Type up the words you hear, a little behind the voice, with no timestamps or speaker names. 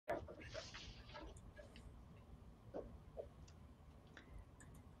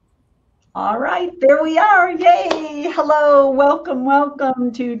All right, there we are. Yay. Hello,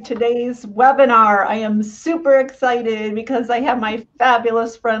 welcome to today's webinar. I am super excited because I have my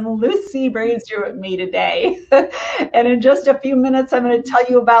fabulous friend Lucy Brazier with me today. And in just a few minutes, I'm going to tell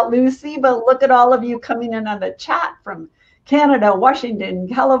you about Lucy, but look at all of you coming in on the chat from Canada, Washington,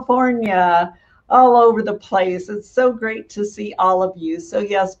 California, all over the place. It's so great to see all of you. So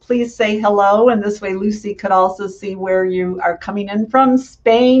yes, please say hello. And this way Lucy could also see where you are coming in from.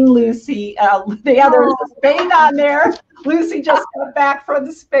 Spain, Lucy. There's a Spain on there. Lucy just got back from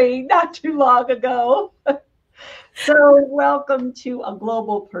Spain not too long ago. So welcome to A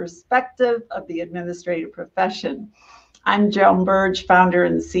Global Perspective of the Administrative Profession. I'm Joan Burge, founder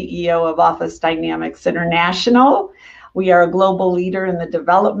and CEO of Office Dynamics International. We are a global leader in the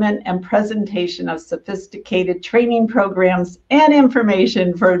development and presentation of sophisticated training programs and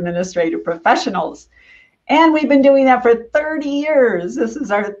information for administrative professionals. And we've been doing that for 30 years. This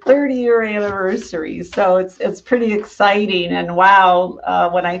is our 30-year anniversary. So it's pretty exciting. And wow,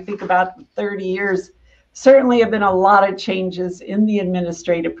 when I think about 30 years, certainly have been a lot of changes in the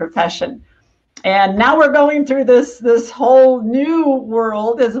administrative profession. And now we're going through this whole new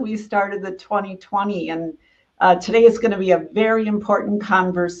world as we started the 2020. And today is going to be a very important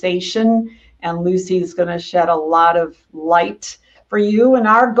conversation, and Lucy is going to shed a lot of light for you. And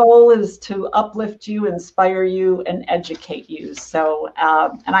our goal is to uplift you, inspire you, and educate you. So,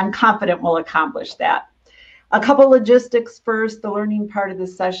 and I'm confident we'll accomplish that. A couple logistics first. The learning part of the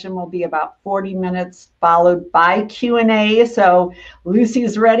session will be about 40 minutes, followed by Q&A. So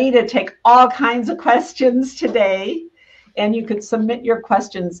Lucy's ready to take all kinds of questions today. And you could submit your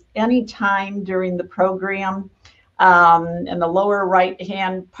questions anytime during the program. In the lower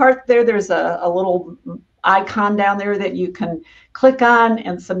right-hand part there's a little icon down there that you can click on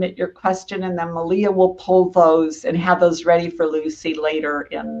and submit your question. And then Malia will pull those and have those ready for Lucy later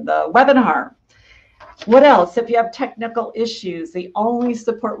in the webinar. What else? If you have technical issues, the only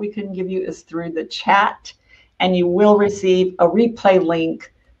support we can give you is through the chat. And you will receive a replay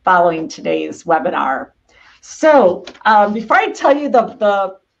link following today's webinar. So before I tell you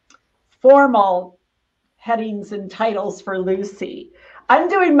the formal headings and titles for Lucy, I'm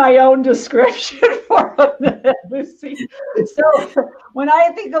doing my own description for a minute, Lucy. So when I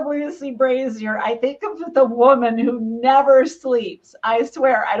think of Lucy Brazier, I think of the woman who never sleeps. I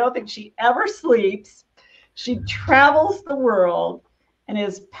swear, I don't think she ever sleeps. She travels the world and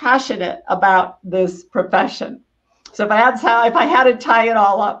is passionate about this profession. So if I had to tie it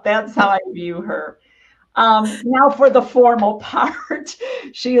all up, that's how I view her. Now for the formal part,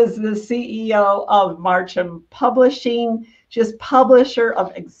 she is the CEO of Marcham Publishing. She is publisher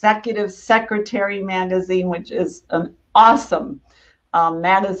of Executive Secretary magazine, which is an awesome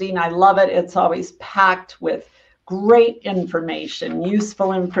magazine. I love it. It's always packed with great information,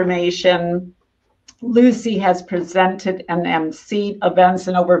 useful information. Lucy has presented and emceed events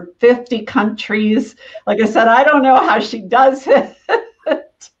in over 50 countries. Like I said, I don't know how she does it.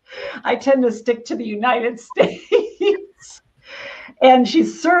 I tend to stick to the United States. And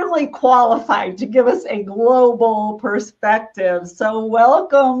she's certainly qualified to give us a global perspective. So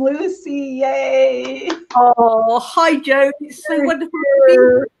welcome, Lucy. Yay. Oh, hi, Joe. It's so wonderful to be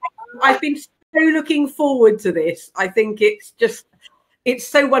here. I've been so looking forward to this. I think it's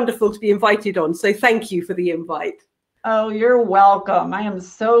so wonderful to be invited on. So thank you for the invite. Oh, you're welcome. I am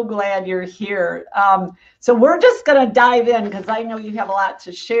so glad you're here. So we're just going to dive in because I know you have a lot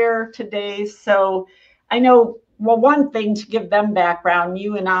to share today. So I know, well, one thing to give them background,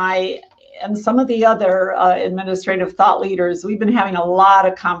 you and I and some of the other administrative thought leaders, we've been having a lot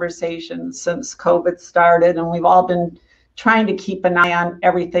of conversations since COVID started, and we've all been trying to keep an eye on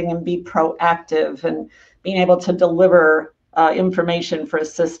everything and be proactive and being able to deliver information for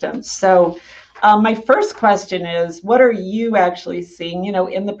assistance. So my first question is, what are you actually seeing,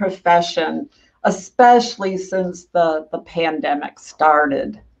 in the profession, especially since the pandemic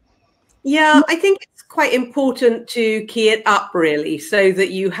started? Yeah, I think it's quite important to key it up, really, so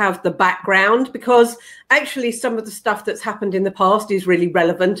that you have the background, because actually some of the stuff that's happened in the past is really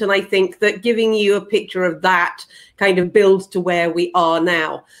relevant. And I think that giving you a picture of that kind of builds to where we are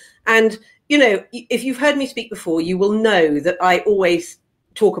now. And, if you've heard me speak before, you will know that I always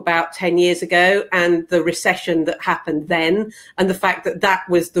talk about 10 years ago and the recession that happened then, and the fact that that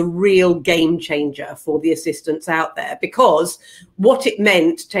was the real game changer for the assistants out there, because what it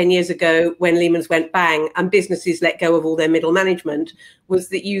meant 10 years ago when Lehman's went bang and businesses let go of all their middle management was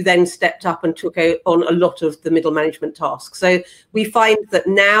that you then stepped up and took on a lot of the middle management tasks. So we find that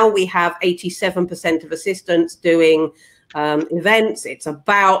now we have 87% of assistants doing events. It's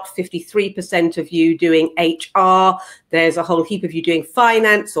about 53% of you doing HR. There's a whole heap of you doing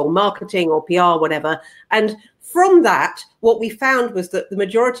finance or marketing or PR, whatever. And from that, what we found was that the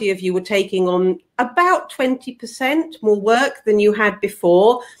majority of you were taking on about 20% more work than you had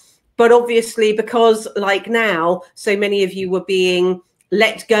before. But obviously, because like now, so many of you were being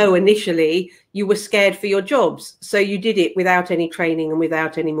let go initially, you were scared for your jobs. So you did it without any training and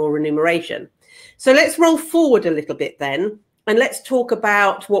without any more remuneration. So let's roll forward a little bit then, and let's talk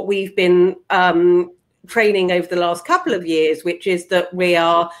about what we've been training over the last couple of years, which is that we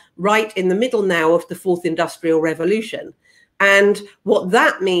are right in the middle now of the fourth industrial revolution. And what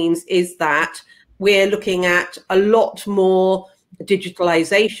that means is that we're looking at a lot more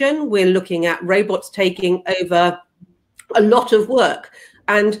digitalization. We're looking at robots taking over a lot of work.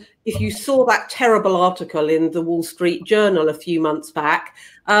 And if you saw that terrible article in the Wall Street Journal a few months back,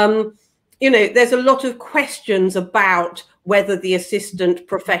 you know, there's a lot of questions about whether the assistant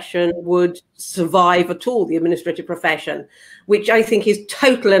profession would survive at all, the administrative profession, which I think is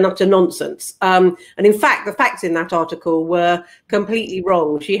total and utter nonsense. And in fact, the facts in that article were completely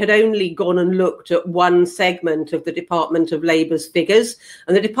wrong. She had only gone and looked at one segment of the Department of Labour's figures.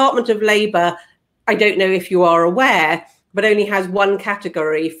 And the Department of Labour, I don't know if you are aware, but only has one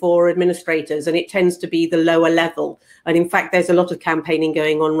category for administrators, and it tends to be the lower level. And in fact, there's a lot of campaigning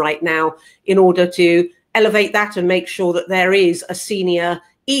going on right now in order to elevate that and make sure that there is a senior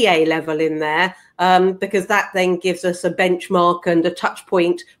EA level in there, because that then gives us a benchmark and a touch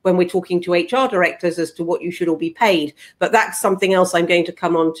point when we're talking to HR directors as to what you should all be paid. But that's something else I'm going to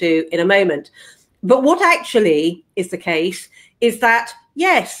come on to in a moment. But what actually is the case is that,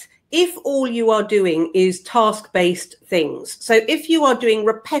 yes, if all you are doing is task-based things, so if you are doing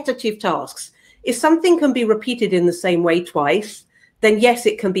repetitive tasks, if something can be repeated in the same way twice, then yes,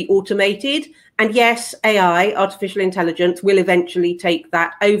 it can be automated. And yes, AI, artificial intelligence, will eventually take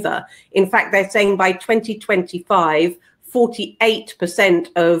that over. In fact, they're saying by 2025, 48%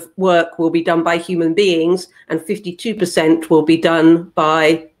 of work will be done by human beings and 52% will be done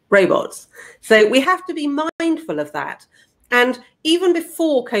by robots. So we have to be mindful of that. And even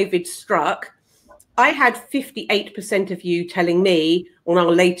before COVID struck, I had 58% of you telling me on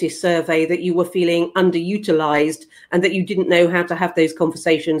our latest survey that you were feeling underutilized and that you didn't know how to have those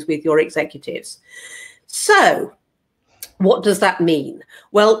conversations with your executives. So what does that mean?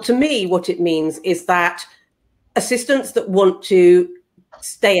 Well, to me, what it means is that assistants that want to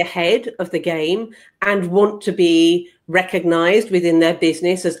stay ahead of the game and want to be recognized within their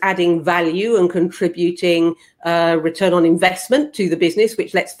business as adding value and contributing return on investment to the business,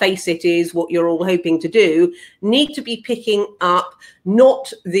 which, let's face it, is what you're all hoping to do, need to be picking up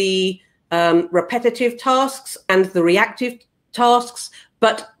not the repetitive tasks and the reactive tasks,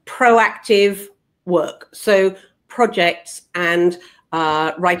 but proactive work. So projects and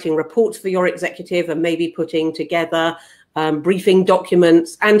writing reports for your executive and maybe putting together briefing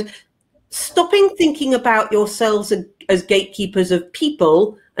documents, and stopping thinking about yourselves as gatekeepers of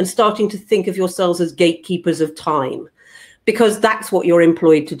people and starting to think of yourselves as gatekeepers of time, because that's what you're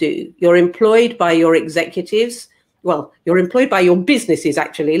employed to do. You're employed by your executives. Well, you're employed by your businesses,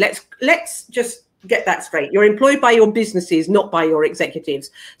 actually. Let's just get that straight. You're employed by your businesses, not by your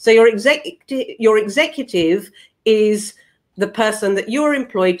executives. So your executive is the person that you're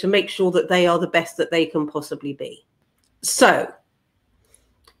employed to make sure that they are the best that they can possibly be. So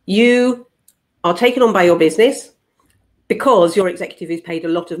you are taken on by your business because your executive is paid a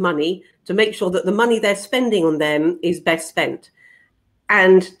lot of money to make sure that the money they're spending on them is best spent.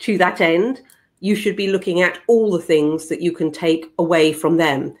 And to that end, you should be looking at all the things that you can take away from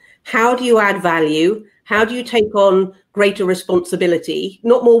them. How do you add value? How do you take on greater responsibility?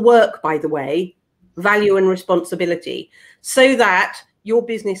 Not more work, by the way, value and responsibility, so that your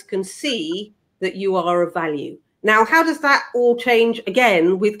business can see that you are of value. Now, how does that all change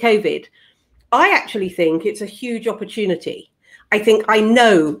again with COVID? I actually think it's a huge opportunity. I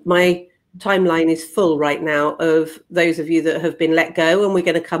know my timeline is full right now of those of you that have been let go, and we're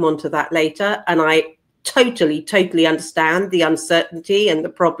going to come on to that later. And I totally understand the uncertainty and the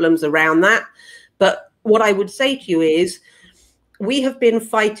problems around that. But what I would say to you is, we have been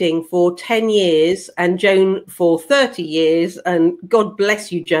fighting for 10 years and Joan for 30 years. And God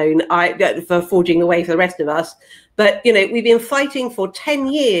bless you, Joan, for forging the way for the rest of us. But, you know, we've been fighting for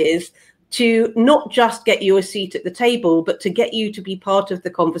 10 years to not just get you a seat at the table, but to get you to be part of the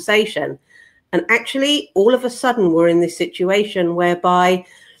conversation. And actually, all of a sudden, we're in this situation whereby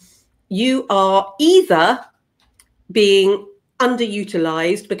you are either being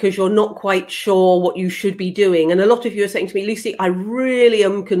underutilized because you're not quite sure what you should be doing. And a lot of you are saying to me, Lucy, I really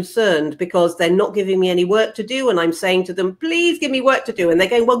am concerned because they're not giving me any work to do. And I'm saying to them, please give me work to do. And they're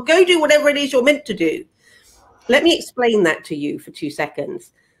going, well, go do whatever it is you're meant to do. Let me explain that to you for 2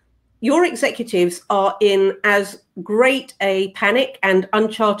 seconds. Your executives are in as great a panic and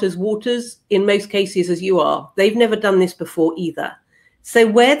uncharted waters in most cases as you are. They've never done this before either. So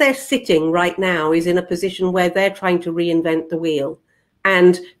where they're sitting right now is in a position where they're trying to reinvent the wheel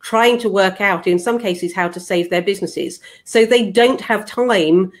and trying to work out, in some cases, how to save their businesses. So they don't have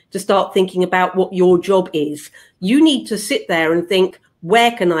time to start thinking about what your job is. You need to sit there and think,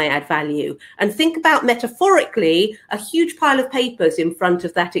 where can I add value? And think about, metaphorically, a huge pile of papers in front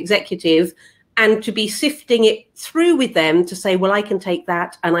of that executive and to be sifting it through with them to say, well, I can take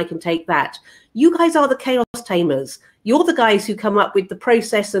that and I can take that. You guys are the chaos tamers. You're the guys who come up with the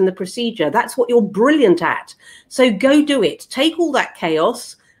process and the procedure. That's what you're brilliant at. So go do it. Take all that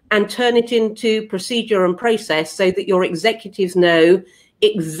chaos and turn it into procedure and process so that your executives know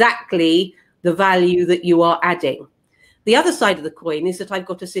exactly the value that you are adding. The other side of the coin is that I've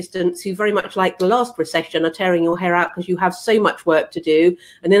got assistants who, very much like the last recession, are tearing your hair out because you have so much work to do.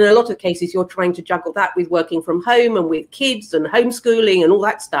 And in a lot of cases, you're trying to juggle that with working from home and with kids and homeschooling and all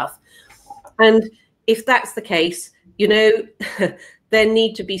that stuff. And if that's the case, you know, there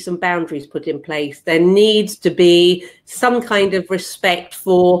need to be some boundaries put in place. There needs to be some kind of respect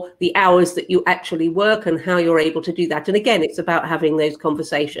for the hours that you actually work and how you're able to do that. And again, it's about having those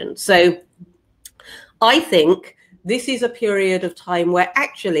conversations. So I think this is a period of time where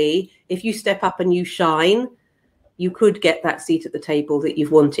actually, if you step up and you shine, you could get that seat at the table that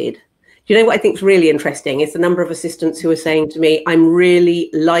you've wanted. Do you know what I think is really interesting? It's the number of assistants who are saying to me, I'm really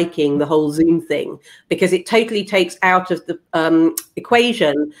liking the whole Zoom thing because it totally takes out of the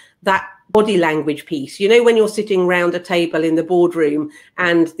equation that body language piece. You know, when you're sitting around a table in the boardroom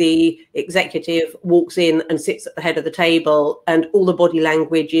and the executive walks in and sits at the head of the table and all the body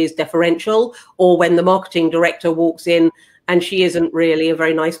language is deferential, or when the marketing director walks in and she isn't really a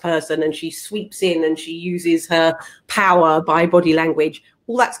very nice person and she sweeps in and she uses her power by body language.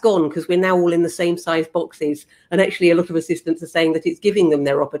 All that's gone because we're now all in the same size boxes. And actually a lot of assistants are saying that it's giving them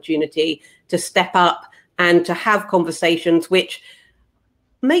their opportunity to step up and to have conversations which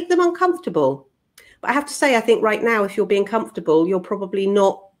make them uncomfortable. But I have to say, I think right now, if you're being comfortable, you're probably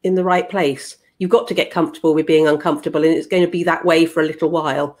not in the right place. You've got to get comfortable with being uncomfortable, and it's going to be that way for a little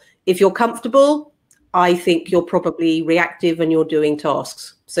while. If you're comfortable, I think you're probably reactive and you're doing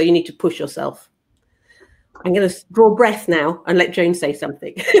tasks. So you need to push yourself. I'm going to draw breath now and let Joan say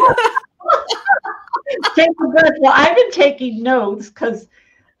something. Take a breath. Well, I've been taking notes because,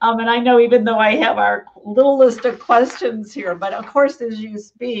 and I know even though I have our little list of questions here, but of course, as you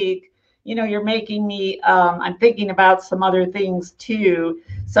speak, you know, you're making me, I'm thinking about some other things too.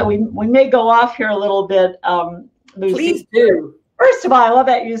 So we may go off here a little bit, Lucy. Please do. First of all, I love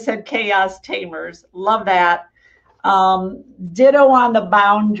that you said chaos tamers. Love that. Ditto on the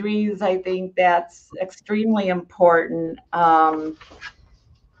boundaries. I think that's extremely important.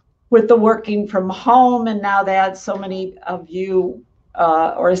 With the working from home, and now that so many of you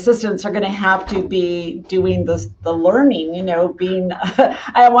or assistants are going to have to be doing the learning, you know, being, I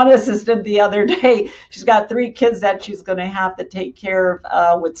had one assistant the other day, she's got 3 kids that she's going to have to take care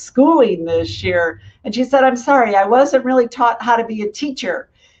of with schooling this year. And she said, I'm sorry, I wasn't really taught how to be a teacher.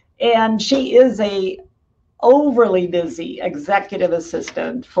 And she is a overly busy executive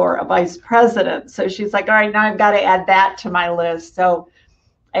assistant for a vice president. So she's like, all right, now I've got to add that to my list. So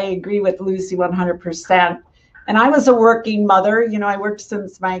I agree with Lucy 100%. And I was a working mother. You know, I worked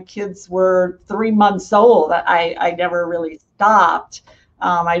since my kids were 3 months old. I never really stopped.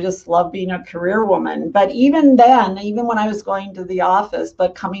 I just love being a career woman. But even then, even when I was going to the office,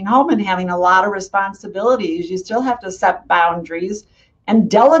 but coming home and having a lot of responsibilities, you still have to set boundaries and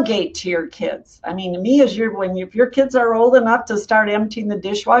delegate to your kids. I mean, to me, if your kids are old enough to start emptying the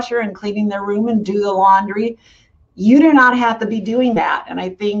dishwasher and cleaning their room and do the laundry, you do not have to be doing that. And I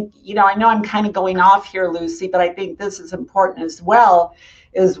think, you know, I know I'm kind of going off here, Lucy, but I think this is important as well,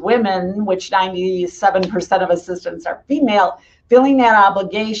 is women, which 97% of assistants are female, feeling that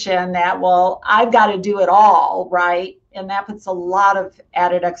obligation that, well, I've got to do it all, right? And that puts a lot of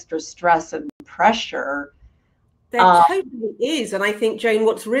added extra stress and pressure. There totally is. And I think, Joan,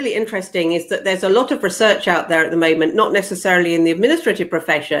 what's really interesting is that there's a lot of research out there at the moment, not necessarily in the administrative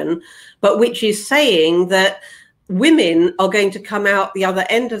profession, but which is saying that women are going to come out the other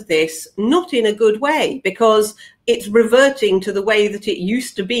end of this not in a good way, because it's reverting to the way that it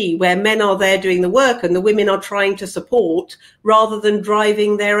used to be, where men are there doing the work and the women are trying to support rather than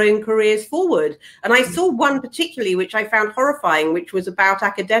driving their own careers forward. And I saw one particularly which I found horrifying, which was about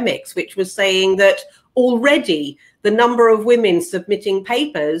academics, which was saying that already the number of women submitting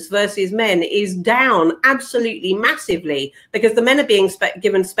papers versus men is down absolutely massively, because the men are being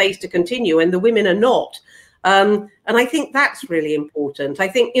given space to continue and the women are not. And I think that's really important. I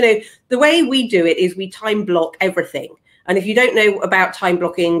think, you know, the way we do it is we time block everything. And if you don't know about time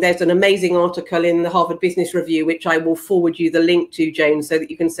blocking, there's an amazing article in the Harvard Business Review, which I will forward you the link to, Joan, so that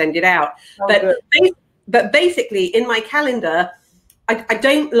you can send it out. Oh, but basically, in my calendar, I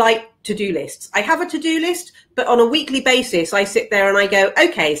don't like to-do lists. I have a to-do list, but on a weekly basis, I sit there and I go,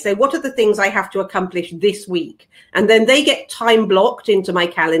 okay, so what are the things I have to accomplish this week? And then they get time blocked into my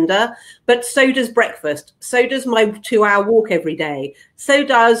calendar, but so does breakfast. So does my 2-hour walk every day. So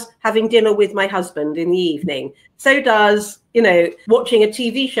does having dinner with my husband in the evening. So does, you know, watching a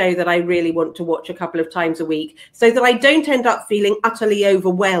TV show that I really want to watch a couple of times a week, so that I don't end up feeling utterly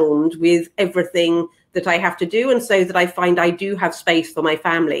overwhelmed with everything that I have to do, and so that I find I do have space for my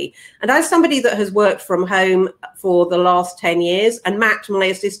family. And as somebody that has worked from home for the last 10 years, and Matt, my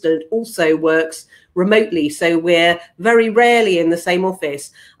assistant, also works remotely, so we're very rarely in the same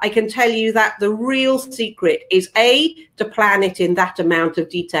office, I can tell you that the real secret is A, to plan it in that amount of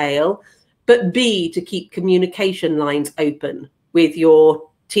detail, but B, to keep communication lines open with your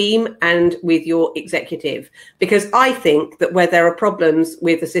team and with your executive. Because I think that where there are problems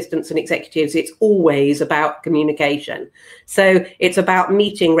with assistants and executives, it's always about communication. So it's about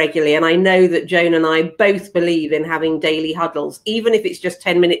meeting regularly. And I know that Joan and I both believe in having daily huddles, even if it's just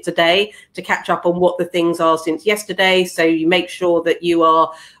 10 minutes a day, to catch up on what the things are since yesterday. So you make sure that you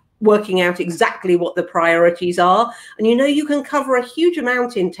are working out exactly what the priorities are. And you know, you can cover a huge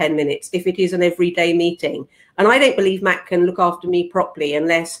amount in 10 minutes if it is an everyday meeting. And I don't believe Matt can look after me properly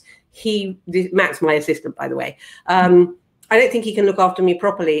unless Matt's my assistant, by the way. I don't think he can look after me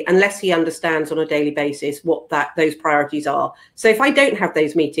properly unless he understands on a daily basis what those priorities are. So if I don't have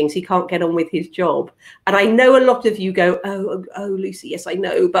those meetings, he can't get on with his job. And I know a lot of you go, oh, Lucy, yes, I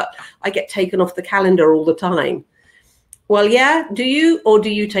know, but I get taken off the calendar all the time. Well, yeah, do you, or do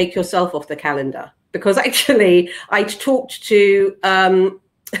you take yourself off the calendar? Because actually I talked to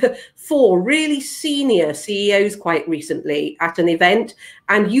 4 really senior CEOs quite recently at an event,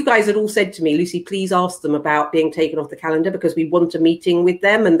 and you guys had all said to me, Lucy, please ask them about being taken off the calendar, because we want a meeting with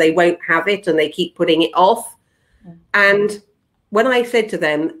them and they won't have it and they keep putting it off. And when I said to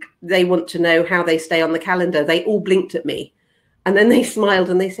them they want to know how they stay on the calendar, they all blinked at me and then they smiled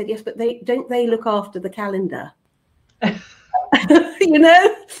and they said, yes, but they look after the calendar. You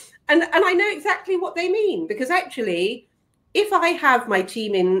know, and I know exactly what they mean, because actually, if I have my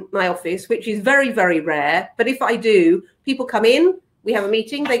team in my office, which is very, very rare, but if I do, people come in, we have a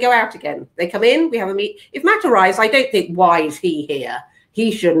meeting, they go out again. They come in, we have a meet. If Matt arrives, I don't think, why is he here?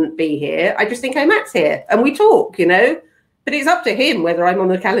 He shouldn't be here. I just think, oh, Matt's here, and we talk, you know, but it's up to him whether I'm on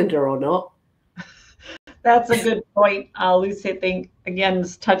the calendar or not. That's a good point, Lucy. I think, again,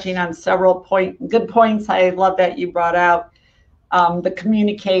 is touching on several good points. I love that you brought out the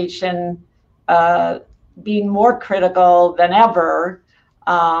communication being more critical than ever,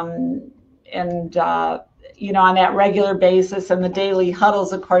 you know, on that regular basis, and the daily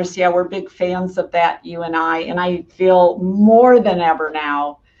huddles, of course, yeah, we're big fans of that, you and I feel more than ever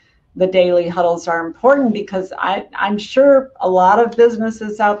now the daily huddles are important, because I'm sure a lot of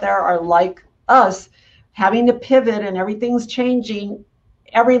businesses out there are like us, having to pivot, and everything's changing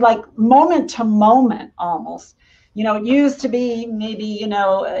every moment to moment almost. You know, it used to be maybe, you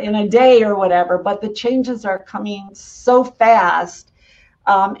know, in a day or whatever, but the changes are coming so fast.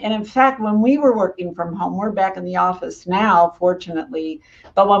 And in fact, when we were working from home, we're back in the office now, fortunately,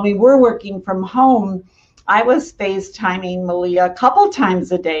 but when we were working from home, I was FaceTiming Malia a couple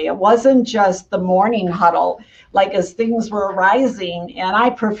times a day. It wasn't just the morning huddle, like as things were arising. And I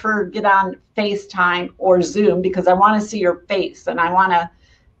prefer get on FaceTime or Zoom, because I want to see your face, and I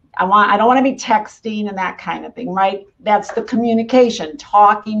don't want to be texting and that kind of thing, right? That's the communication,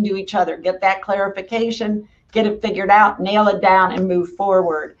 talking to each other, get that clarification, get it figured out, nail it down, and move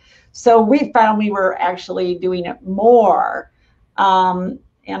forward. So we found we were actually doing it more. And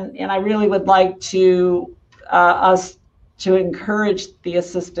I really would like to us to encourage the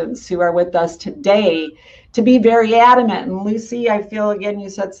assistants who are with us today to be very adamant. And Lucy, I feel, again, you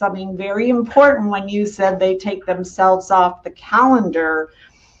said something very important when you said they take themselves off the calendar.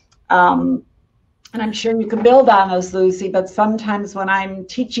 And I'm sure you can build on those, Lucy, but sometimes when I'm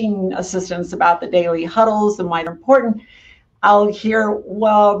teaching assistants about the daily huddles and why they're important, I'll hear,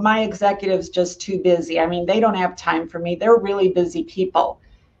 well, my executive's just too busy. I mean, they don't have time for me. They're really busy people.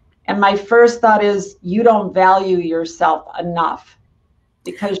 And my first thought is, you don't value yourself enough,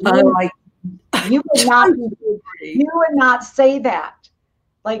 because you would not say that.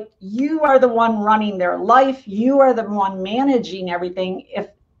 Like, you are the one running their life. You are the one managing everything.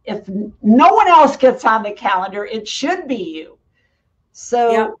 If no one else gets on the calendar, it should be you.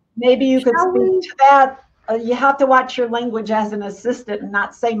 So maybe you could speak to that. You have to watch your language as an assistant and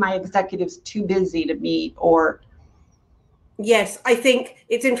not say my executive's too busy to meet, or. Yes, I think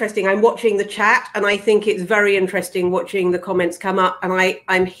it's interesting. I'm watching the chat, and I think it's very interesting watching the comments come up, and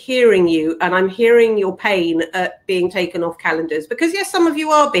I'm hearing you, and I'm hearing your pain at being taken off calendars, because yes, some of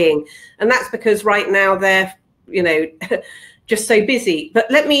you are being, and that's because right now they're, just so busy. But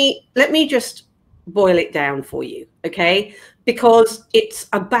let me just boil it down for you, okay? Because it's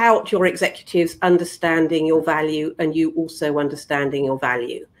about your executives understanding your value and you also understanding your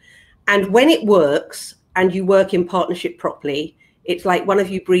value. And when it works and you work in partnership properly, it's like one of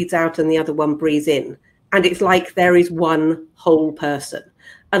you breathes out and the other one breathes in. And it's like there is one whole person.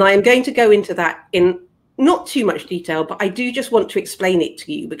 And I am going to go into that in not too much detail, but I do just want to explain it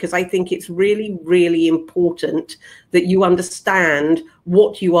to you, because I think it's really, really important that you understand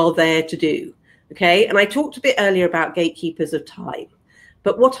what you are there to do. Okay. And I talked a bit earlier about gatekeepers of time.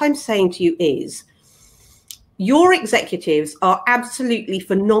 But what I'm saying to you is, your executives are absolutely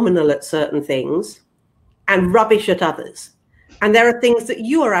phenomenal at certain things and rubbish at others. And there are things that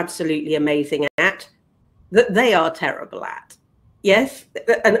you are absolutely amazing at that they are terrible at. Yes,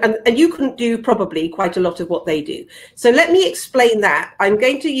 and you can do probably quite a lot of what they do. So let me explain that. I'm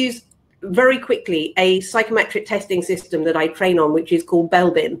going to use very quickly a psychometric testing system that I train on, which is called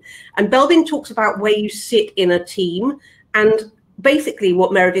Belbin. And Belbin talks about where you sit in a team. And basically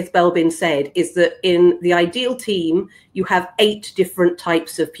what Meredith Belbin said is that in the ideal team, you have 8 different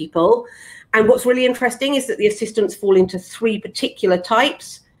types of people. And what's really interesting is that the assistants fall into 3 particular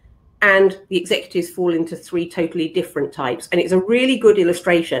types, and the executives fall into 3 totally different types. And it's a really good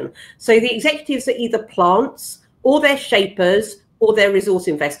illustration. So the executives are either plants, or they're shapers, or they're resource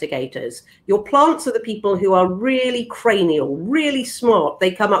investigators. Your plants are the people who are really cranial, really smart.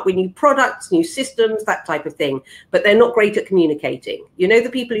 They come up with new products, new systems, that type of thing, but they're not great at communicating. You know, the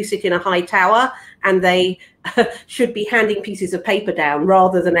people who sit in a high tower and they should be handing pieces of paper down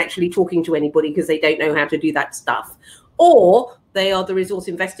rather than actually talking to anybody because they don't know how to do that stuff. Or they are the resource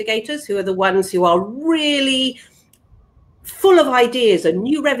investigators, who are the ones who are really full of ideas and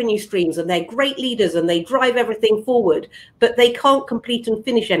new revenue streams, and they're great leaders and they drive everything forward, but they can't complete and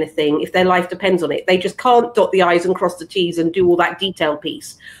finish anything if their life depends on it. They just can't dot the I's and cross the T's and do all that detail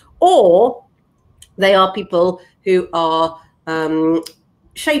piece. Or they are people who are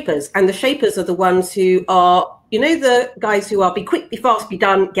shapers, and the shapers are the ones who are, you know, the guys who are be quick, be fast, be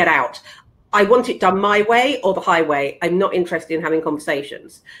done, get out. I want it done my way or the highway. I'm not interested in having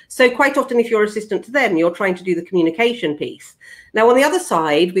conversations. So quite often, if you're assistant to them, you're trying to do the communication piece. Now, on the other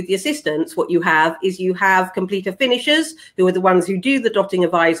side, with the assistants, what you have is you have completer finishers, who are the ones who do the dotting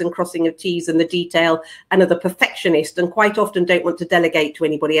of I's and crossing of T's and the detail, and are the perfectionist, and quite often don't want to delegate to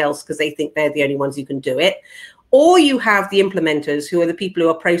anybody else because they think they're the only ones who can do it. Or you have the implementers, who are the people who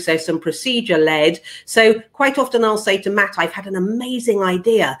are process and procedure led. So quite often I'll say to Matt, I've had an amazing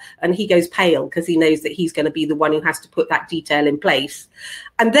idea. And he goes pale because he knows that he's going to be the one who has to put that detail in place.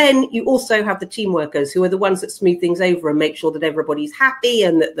 And then you also have the team workers, who are the ones that smooth things over and make sure that everybody's happy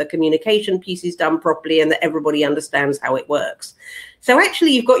and that the communication piece is done properly and that everybody understands how it works. So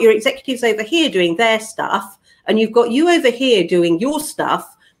actually you've got your executives over here doing their stuff, and you've got you over here doing your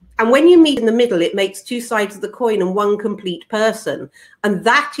stuff. And when you meet in the middle, it makes 2 sides of the coin and one complete person. And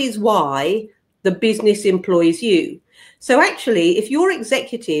that is why the business employs you. So actually, if your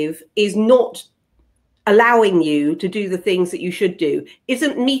executive is not allowing you to do the things that you should do,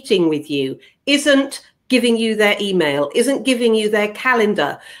 isn't meeting with you, isn't giving you their email, isn't giving you their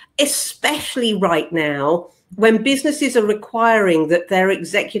calendar, especially right now, when businesses are requiring that their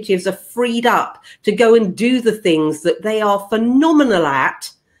executives are freed up to go and do the things that they are phenomenal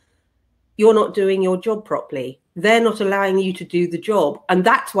at, you're not doing your job properly. They're not allowing you to do the job. And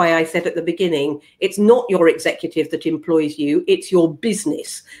that's why I said at the beginning, it's not your executive that employs you, it's your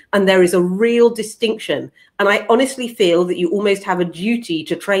business. And there is a real distinction. And I honestly feel that you almost have a duty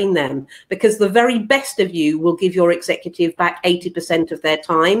to train them, because the very best of you will give your executive back 80% of their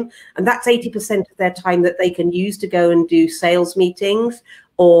time. And that's 80% of their time that they can use to go and do sales meetings,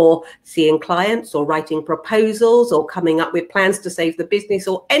 or seeing clients or writing proposals or coming up with plans to save the business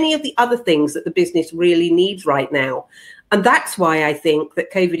or any of the other things that the business really needs right now. And that's why I think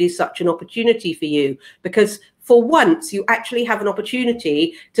that COVID is such an opportunity for you, because for once you actually have an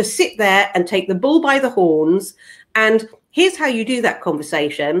opportunity to sit there and take the bull by the horns. And here's how you do that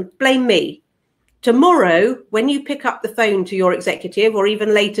conversation. Blame me. Tomorrow, when you pick up the phone to your executive, or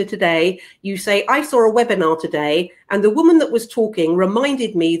even later today, you say, I saw a webinar today, and the woman that was talking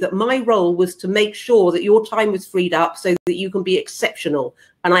reminded me that my role was to make sure that your time was freed up so that you can be exceptional.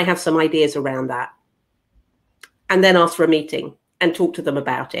 And I have some ideas around that. And then ask for a meeting and talk to them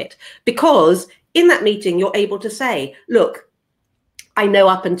about it. Because in that meeting, you're able to say, look, I know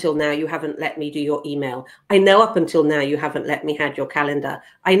up until now you haven't let me do your email. I know up until now you haven't let me have your calendar.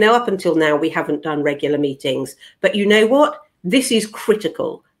 I know up until now we haven't done regular meetings. But you know what? This is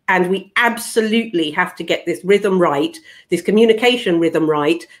critical. And we absolutely have to get this rhythm right, this communication rhythm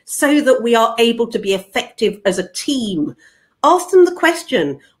right, so that we are able to be effective as a team. Ask them the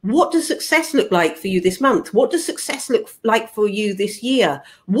question, what does success look like for you this month? What does success look like for you this year?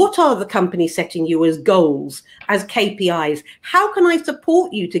 What are the companies setting you as goals, as KPIs? How can I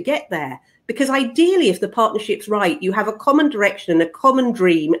support you to get there? Because ideally, if the partnership's right, you have a common direction and a common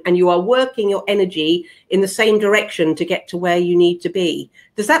dream, and you are working your energy in the same direction to get to where you need to be.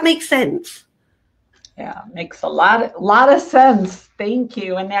 Does that make sense? Yeah, makes a lot of sense. Thank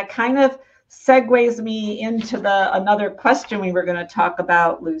you. And that kind of segues me into another question we were going to talk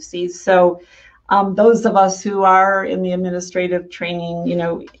about, Lucy. So those of us who are in the administrative training,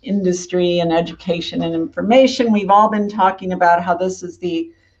 industry and education and information, we've all been talking about how this is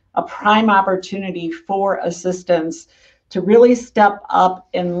a prime opportunity for assistants to really step up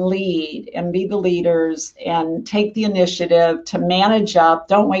and lead and be the leaders and take the initiative to manage up.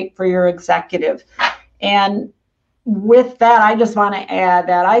 Don't wait for your executive. And with that, I just want to add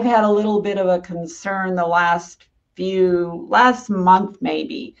that I've had a little bit of a concern the last month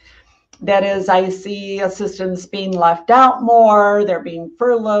maybe. That is, I see assistants being left out more, they're being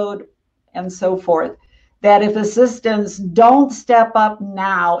furloughed, and so forth. That if assistants don't step up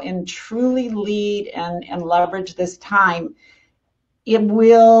now and truly lead and leverage this time, it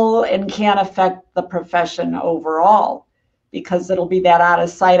will and can affect the profession overall, because it'll be that out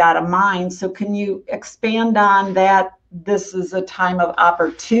of sight, out of mind. So can you expand on that? This is a time of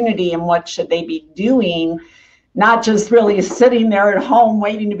opportunity, and what should they be doing? Not just really sitting there at home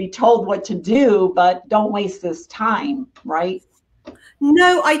waiting to be told what to do, but don't waste this time, right?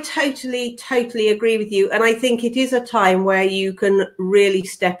 No, I totally agree with you. And I think it is a time where you can really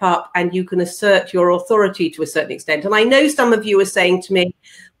step up and you can assert your authority to a certain extent. And I know some of you are saying to me,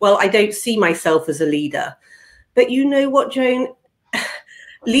 well, I don't see myself as a leader. But you know what, Joan?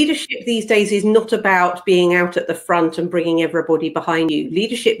 Leadership these days is not about being out at the front and bringing everybody behind you.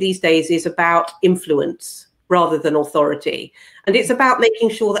 Leadership these days is about influence rather than authority. And it's about making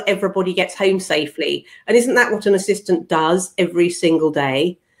sure that everybody gets home safely. And isn't that what an assistant does every single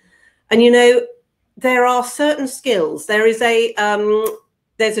day? And, there are certain skills. There's a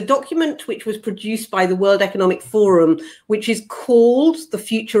document which was produced by the World Economic Forum, which is called the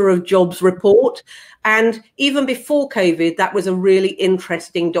Future of Jobs Report. And even before COVID, that was a really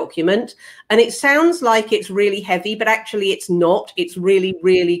interesting document. And it sounds like it's really heavy, but actually it's not. It's really,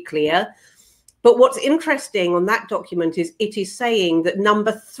 really clear. But what's interesting on that document is it is saying that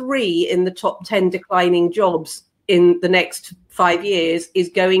number 3 in the top 10 declining jobs in the next 5 years is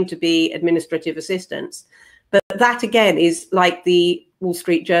going to be administrative assistants. But that, again, is like the Wall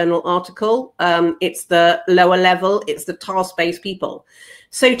Street Journal article. It's the lower level. It's the task-based people.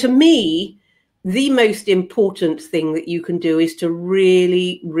 So to me, the most important thing that you can do is to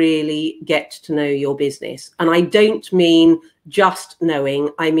really, really get to know your business. And I don't mean just knowing,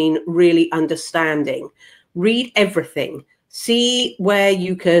 I mean really understanding. Read everything. See where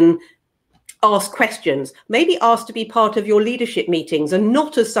you can ask questions. Maybe ask to be part of your leadership meetings and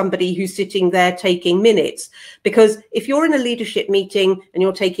not as somebody who's sitting there taking minutes. Because if you're in a leadership meeting and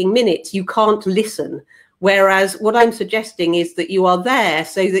you're taking minutes, you can't listen. Whereas what I'm suggesting is that you are there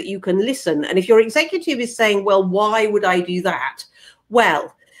so that you can listen. And if your executive is saying, well, why would I do that?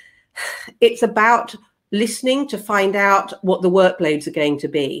 Well, it's about listening to find out what the workloads are going to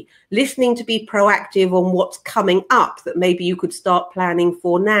be, listening to be proactive on what's coming up that maybe you could start planning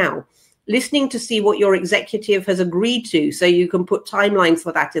for now, listening to see what your executive has agreed to so you can put timelines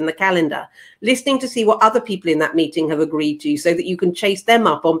for that in the calendar, listening to see what other people in that meeting have agreed to so that you can chase them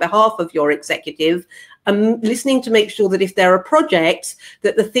up on behalf of your executive, and listening to make sure that if there are projects,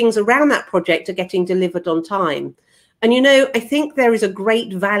 that the things around that project are getting delivered on time. And, I think there is a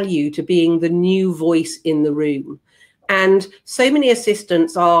great value to being the new voice in the room, And so many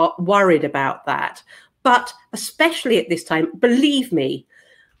assistants are worried about that. But especially at this time, believe me,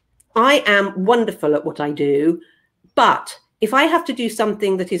 I am wonderful at what I do, but if I have to do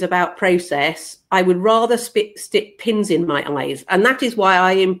something that is about process, I would rather stick pins in my eyes. And that is why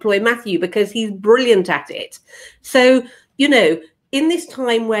I employ Matthew, because he's brilliant at it. So, you know, in this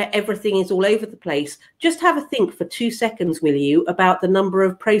time where everything is all over the place, just have a think for 2 seconds, will you, about the number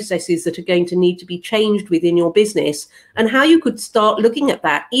of processes that are going to need to be changed within your business and how you could start looking at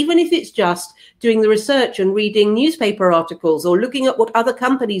that, even if it's just doing the research and reading newspaper articles or looking at what other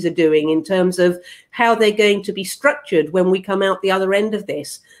companies are doing in terms of how they're going to be structured when we come out the other end of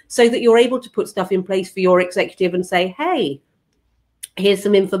this, so that you're able to put stuff in place for your executive and say, hey, here's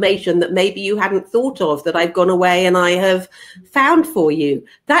some information that maybe you hadn't thought of that I've gone away and I have found for you.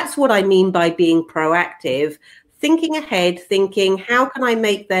 That's what I mean by being proactive, thinking ahead, thinking, how can I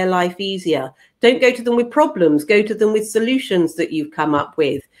make their life easier? Don't go to them with problems, go to them with solutions that you've come up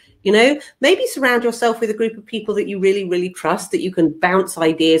with. You know, maybe surround yourself with a group of people that you really, really trust, that you can bounce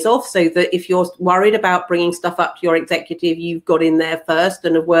ideas off, so that if you're worried about bringing stuff up to your executive, you've got in there first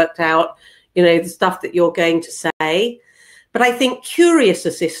and have worked out, you know, the stuff that you're going to say. But I think curious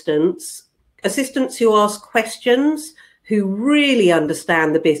assistants who ask questions, who really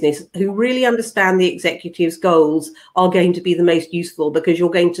understand the business, who really understand the executive's goals, are going to be the most useful, because you're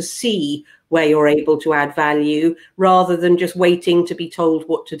going to see where you're able to add value rather than just waiting to be told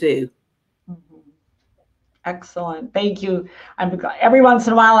what to do. Excellent. Thank you. Every once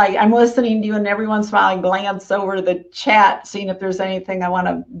in a while, I'm listening to you, and every once in a while I glance over the chat, seeing if there's anything I want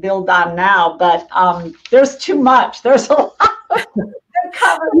to build on now. But there's too much. There's a lot to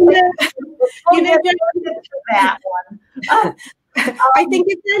cover. That one. I think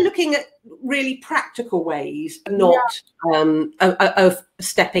if they're looking at really practical ways, not of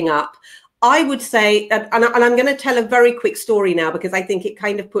stepping up, I would say, and I'm going to tell a very quick story now, because I think it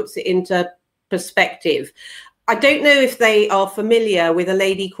kind of puts it into perspective. I don't know if they are familiar with a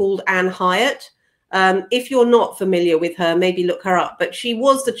lady called Anne Hyatt. If you're not familiar with her, maybe look her up. But she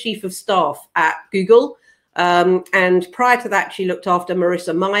was the chief of staff at Google. And prior to that, she looked after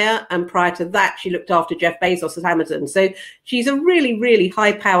Marissa Mayer. And prior to that, she looked after Jeff Bezos at Amazon. So she's a really, really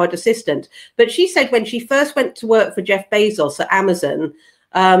high-powered assistant. But she said when she first went to work for Jeff Bezos at Amazon,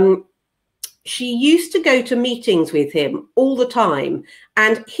 she used to go to meetings with him all the time,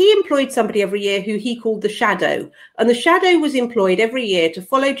 and he employed somebody every year who he called the shadow. And the shadow was employed every year to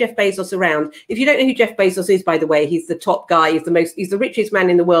follow Jeff Bezos around. If you don't know who Jeff Bezos is, by the way, he's the top guy. He's the richest man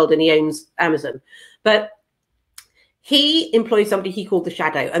in the world, and he owns Amazon. But he employed somebody he called the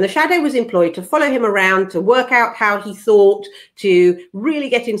shadow, and the shadow was employed to follow him around, to work out how he thought, to really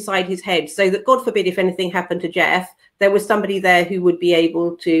get inside his head, so that, God forbid, if anything happened to Jeff, there was somebody there who would be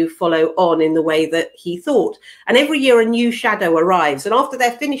able to follow on in the way that he thought. And every year a new shadow arrives. And after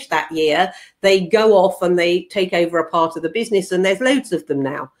they're finished that year, they go off and they take over a part of the business, and there's loads of them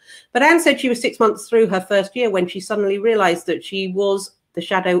now. But Anne said she was 6 months through her first year when she suddenly realized that she was the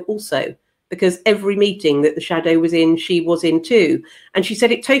shadow also, because every meeting that the shadow was in, she was in too. And she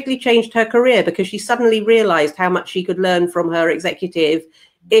said it totally changed her career, because she suddenly realized how much she could learn from her executive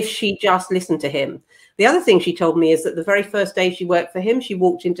if she just listened to him. The other thing she told me is that the very first day she worked for him, she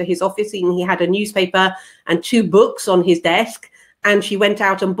walked into his office and he had a newspaper and 2 books on his desk, and she went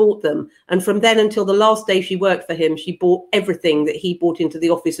out and bought them. And from then until the last day she worked for him, she bought everything that he bought into the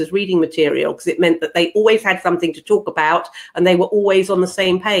office as reading material, because it meant that they always had something to talk about and they were always on the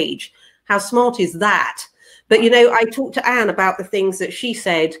same page. How smart is that? But, you know, I talked to Anne about the things that she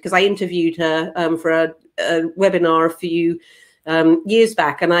said, because I interviewed her for a webinar a few years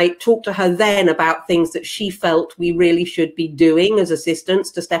back, and I talked to her then about things that she felt we really should be doing as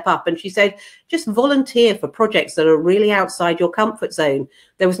assistants to step up. And she said, just volunteer for projects that are really outside your comfort zone.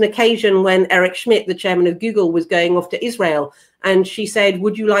 There was an occasion when Eric Schmidt, the chairman of Google, was going off to Israel, and she said,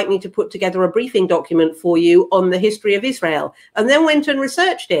 would you like me to put together a briefing document for you on the history of Israel? And then went and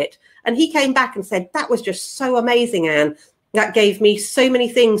researched it. And he came back and said, that was just so amazing, Anne. That gave me so many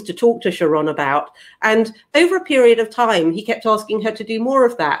things to talk to Sharon about. And over a period of time, he kept asking her to do more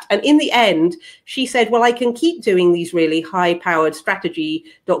of that. And in the end, she said, well, I can keep doing these really high-powered strategy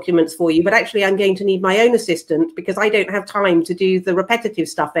documents for you, but actually I'm going to need my own assistant, because I don't have time to do the repetitive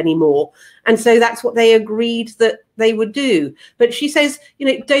stuff anymore. And so that's what they agreed that they would do. But she says, you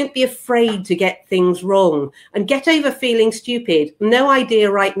know, don't be afraid to get things wrong and get over feeling stupid. No idea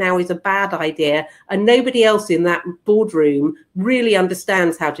right now is a bad idea, and nobody else in that boardroom really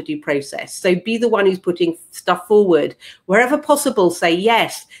understands how to do process. So be the one who's putting stuff forward. Wherever possible, say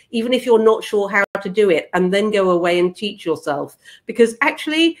yes, even if you're not sure how to do it, and then go away and teach yourself. Because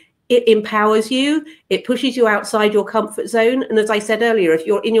actually, it empowers you. It pushes you outside your comfort zone. And as I said earlier, if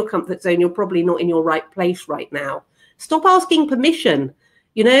you're in your comfort zone, you're probably not in your right place right now. Stop asking permission.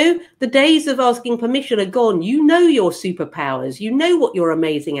 You know, the days of asking permission are gone. You know your superpowers. You know what you're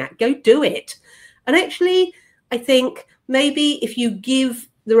amazing at. Go do it. And actually, I think maybe if you give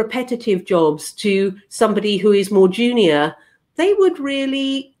the repetitive jobs to somebody who is more junior, they would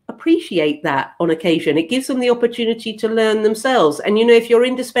really appreciate that on occasion. It gives them the opportunity to learn themselves. And, you know, if you're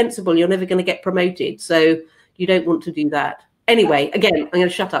indispensable, you're never going to get promoted. So you don't want to do that. Anyway, again, I'm going to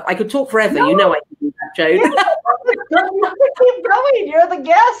shut up. I could talk forever. No. You know I can do that, Joan. You keep going. You're the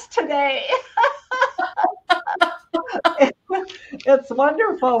guest today. It's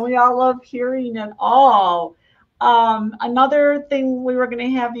wonderful. We all love hearing it all. Another thing we were going to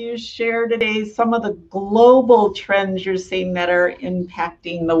have you share today is some of the global trends you're seeing that are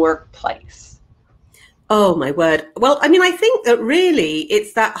impacting the workplace. Oh, my word. Well, I mean, I think that really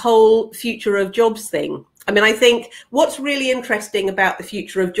it's that whole future of jobs thing. I mean, I think what's really interesting about the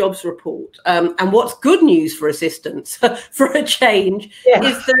Future of Jobs report, and what's good news for assistants for a change,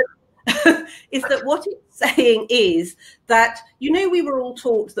 is that what it's saying is that, you know, we were all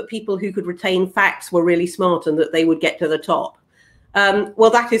taught that people who could retain facts were really smart and that they would get to the top. Well,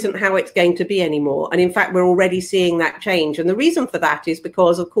 that isn't how it's going to be anymore. And in fact, we're already seeing that change. And the reason for that is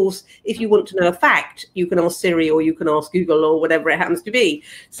because, of course, if you want to know a fact, you can ask Siri or you can ask Google or whatever it happens to be.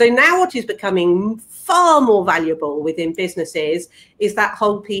 So now what is becoming far more valuable within businesses is that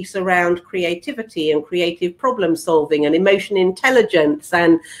whole piece around creativity and creative problem solving and emotion intelligence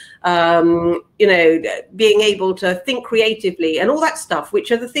and, you know, being able to think creatively and all that stuff, which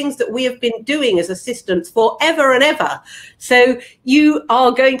are the things that we have been doing as assistants forever and ever. So you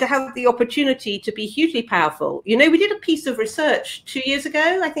are going to have the opportunity to be hugely powerful. You know, we did a piece of research 2 years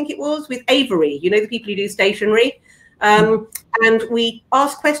ago, I think it was, with Avery, you know, the people who do stationery. And we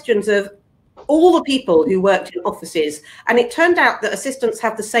asked questions of all the people who worked in offices. And it turned out that assistants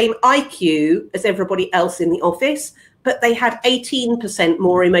have the same IQ as everybody else in the office, but they had 18%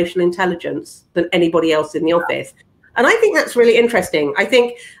 more emotional intelligence than anybody else in the office. And I think that's really interesting. I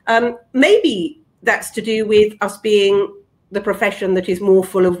think maybe that's to do with us being the profession that is more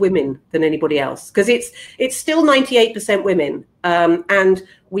full of women than anybody else, because it's still 98% women. And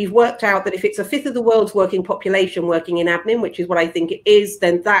we've worked out that if it's a fifth of the world's working population working in admin, which is what I think it is,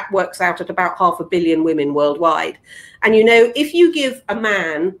 then that works out at about 500 million women worldwide. And, you know, if you give a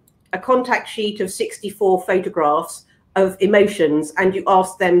man a contact sheet of 64 photographs of emotions and you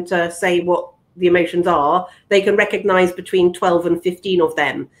ask them to say what the emotions are, they can recognize between 12 and 15 of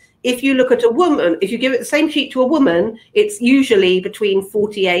them. If you look at a woman, if you give it the same sheet to a woman, it's usually between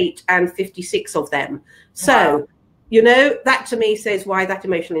 48 and 56 of them. So, wow. You know, that to me says why that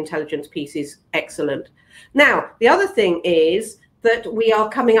emotional intelligence piece is excellent. Now, the other thing is that we are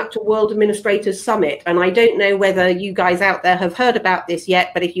coming up to World Administrators Summit. And I don't know whether you guys out there have heard about this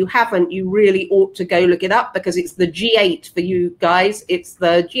yet, but if you haven't, you really ought to go look it up, because it's the G8 for you guys. It's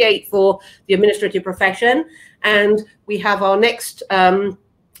the G8 for the administrative profession. And we have our next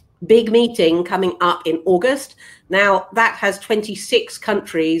big meeting coming up in August. Now, that has 26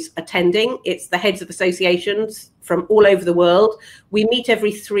 countries attending. It's the heads of associations from all over the world. We meet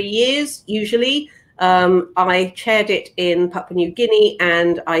every 3 years, usually. I chaired it in Papua New Guinea,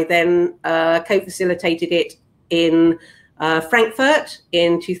 and I then co-facilitated it in Frankfurt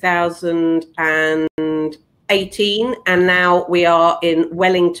in 2018. And now we are in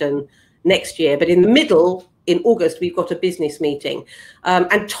Wellington next year. But in the middle, in August, we've got a business meeting.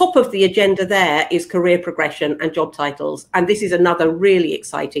 And top of the agenda there is career progression and job titles. And this is another really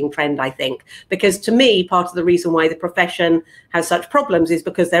exciting trend, I think, because to me, part of the reason why the profession has such problems is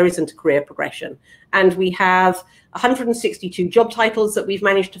because there isn't a career progression. And we have 162 job titles that we've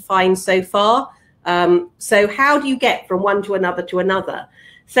managed to find so far. So how do you get from one to another to another?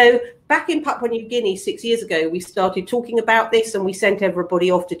 So back in Papua New Guinea 6 years ago, we started talking about this and we sent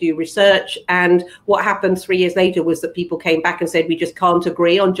everybody off to do research. And what happened 3 years later was that people came back and said, we just can't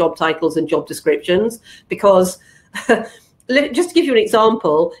agree on job titles and job descriptions because, just to give you an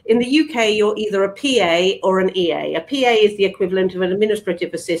example, in the UK, you're either a PA or an EA. A PA is the equivalent of an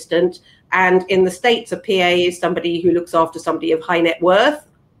administrative assistant. And in the States, a PA is somebody who looks after somebody of high net worth.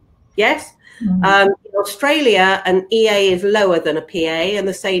 Yes. In Australia, an EA is lower than a PA, and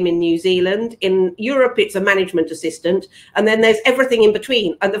the same in New Zealand. In Europe, it's a management assistant, and then there's everything in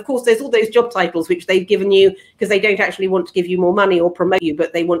between. And of course, there's all those job titles which they've given you because they don't actually want to give you more money or promote you,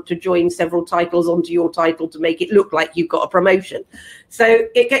 but they want to join several titles onto your title to make it look like you've got a promotion. So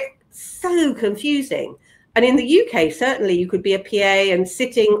it gets so confusing. And in the UK, certainly you could be a PA and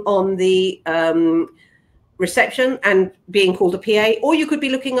sitting on the reception and being called a PA, or you could be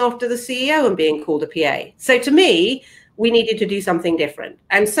looking after the CEO and being called a PA. So to me, we needed to do something different.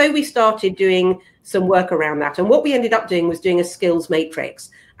 And so we started doing some work around that. And what we ended up doing was doing a skills matrix.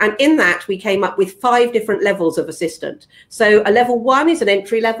 And in that, we came up with 5 different levels of assistant. So a level 1 is an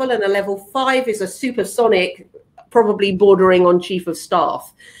entry level, and a level 5 is a supersonic, probably bordering on chief of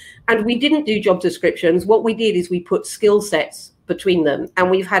staff. And we didn't do job descriptions. What we did is we put skill sets between them.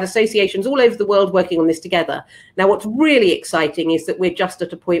 And we've had associations all over the world working on this together. Now, what's really exciting is that we're just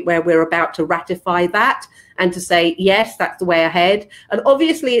at a point where we're about to ratify that and to say, yes, that's the way ahead. And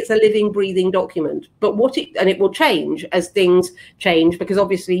obviously it's a living, breathing document, but it will change as things change, because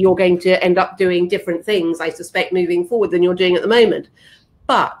obviously you're going to end up doing different things, I suspect, moving forward than you're doing at the moment.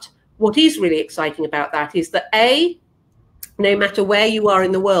 But what is really exciting about that is that no matter where you are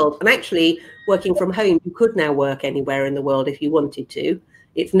in the world, and actually working from home, you could now work anywhere in the world if you wanted to.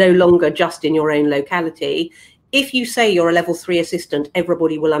 It's no longer just in your own locality. If you say you're a level 3 assistant,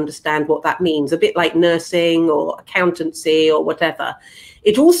 everybody will understand what that means, a bit like nursing or accountancy or whatever.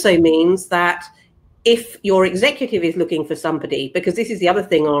 It also means that if your executive is looking for somebody, because this is the other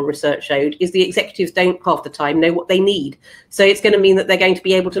thing our research showed, is the executives don't half the time know what they need. So it's going to mean that they're going to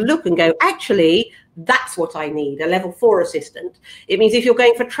be able to look and go, actually, that's what I need, a level 4 assistant. It means if you're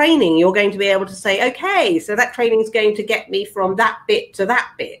going for training, you're going to be able to say, okay, so that training is going to get me from that bit to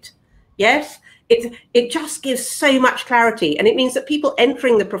that bit. Yes, it just gives so much clarity. And it means that people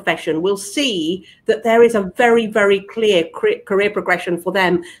entering the profession will see that there is a very, very clear career progression for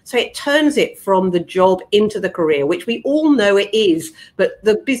them. So it turns it from the job into the career, which we all know it is, but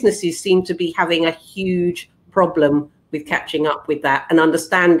the businesses seem to be having a huge problem with catching up with that and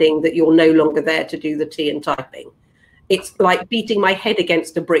understanding that you're no longer there to do the tea and typing. It's like beating my head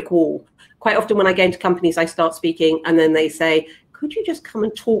against a brick wall. Quite often when I go into companies, I start speaking and then they say, could you just come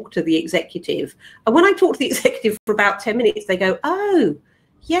and talk to the executive? And when I talk to the executive for about 10 minutes, they go, oh,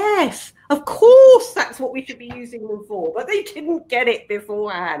 yes, of course, that's what we should be using them for. But they didn't get it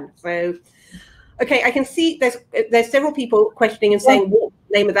beforehand. So, okay, I can see there's several people questioning and saying, what's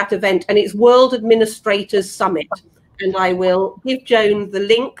the name of that event? And it's World Administrators Summit. And I will give Joan the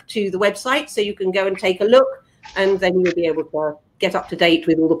link to the website so you can go and take a look, and then you'll be able to get up to date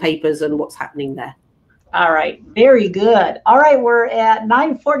with all the papers and what's happening there. All right, very good. All right, we're at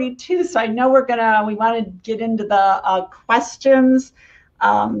 9:42, so I know we want to get into the questions.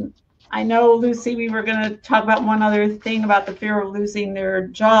 I know, Lucy, we were going to talk about one other thing about the fear of losing their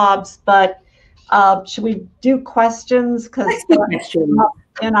jobs, but should we do questions? Because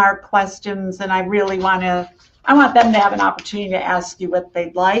in our questions, and I really want them to have an opportunity to ask you what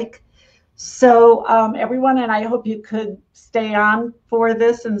they'd like. So everyone, and I hope you could stay on for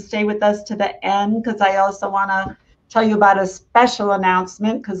this and stay with us to the end, because I also want to tell you about a special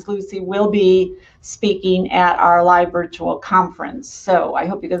announcement, because Lucy will be speaking at our live virtual conference. So I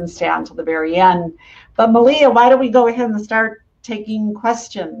hope you can stay on till the very end. But Malia, why don't we go ahead and start taking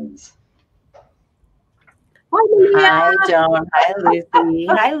questions? Hi, Malia. Hi, Joan. Hi, Lucy.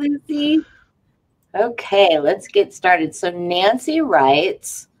 Hi, Lucy. Okay, let's get started. So Nancy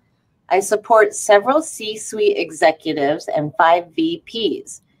writes, I support several C-suite executives and 5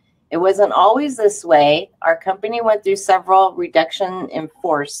 VPs. It wasn't always this way. Our company went through several reduction in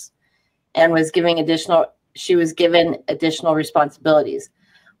force and she was given additional responsibilities.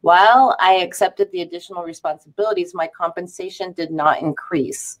 While I accepted the additional responsibilities, my compensation did not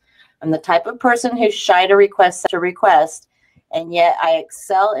increase. I'm the type of person who's shy to request, and yet I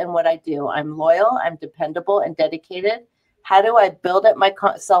excel in what I do. I'm loyal, I'm dependable and dedicated. How do I build up my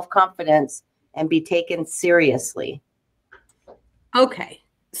self-confidence and be taken seriously? Okay,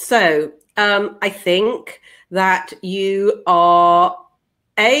 so I think that you are,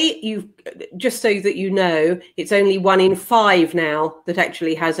 just so that you know, it's only 1 in 5 now that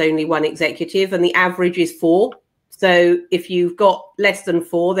actually has only 1 executive, and the average is 4. So if you've got less than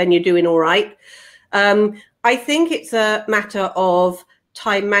 4, then you're doing all right. I think it's a matter of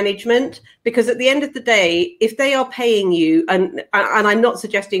time management, because at the end of the day, if they are paying you, and I'm not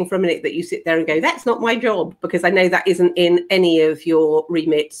suggesting for a minute that you sit there and go, that's not my job, because I know that isn't in any of your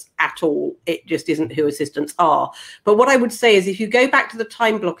remits at all. It just isn't who assistants are. But what I would say is, if you go back to the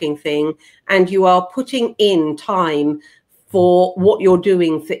time blocking thing and you are putting in time for what you're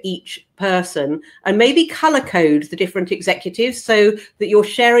doing for each person, and maybe color code the different executives so that you're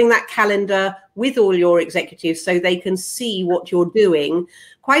sharing that calendar with all your executives so they can see what you're doing.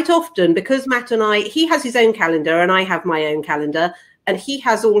 Quite often, because Matt and he has his own calendar and I have my own calendar, and he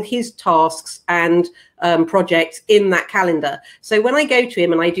has all his tasks and projects in that calendar. So when I go to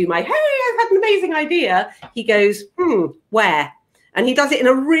him and I do my, hey, I've had an amazing idea, he goes, where? And he does it in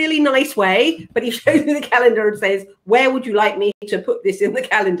a really nice way, but he shows me the calendar and says, where would you like me to put this in the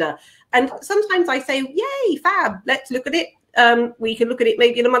calendar? And sometimes I say, yay, fab, let's look at it. We can look at it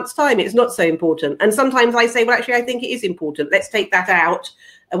maybe in a month's time. It's not so important. And sometimes I say, well, actually, I think it is important. Let's take that out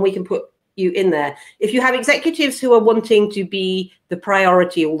and we can put you in there. If you have executives who are wanting to be the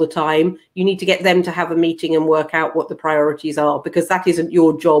priority all the time, you need to get them to have a meeting and work out what the priorities are, because that isn't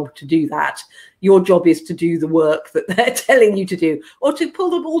your job to do that. Your job is to do the work that they're telling you to do, or to pull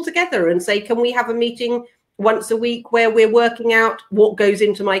them all together and say, can we have a meeting once a week where we're working out what goes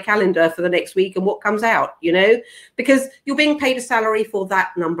into my calendar for the next week and what comes out, you know, because you're being paid a salary for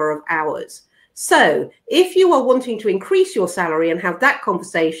that number of hours. So if you are wanting to increase your salary and have that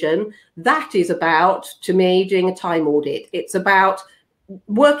conversation, that is about, to me, doing a time audit. It's about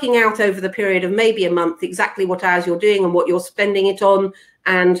working out over the period of maybe a month exactly what hours you're doing and what you're spending it on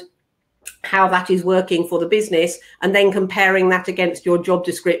and how that is working for the business, and then comparing that against your job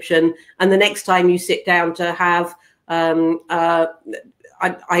description. And the next time you sit down to have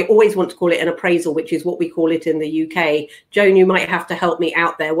I always want to call it an appraisal, which is what we call it in the UK. Joan, you might have to help me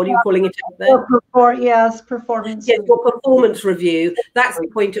out there. What are you calling it out there? Yes, performance. Yes, your performance review. That's the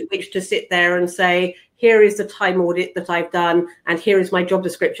point at which to sit there and say, here is the time audit that I've done, and here is my job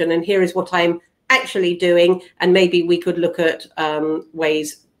description, and here is what I'm actually doing. And maybe we could look at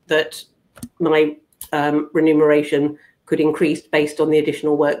ways that my remuneration could increase based on the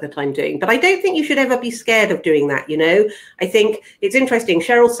additional work that I'm doing. But I don't think you should ever be scared of doing that, you know. I think it's interesting.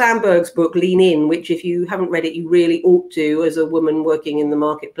 Sheryl Sandberg's book, Lean In, which if you haven't read it, you really ought to as a woman working in the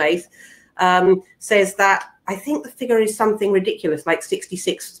marketplace, says that I think the figure is something ridiculous, like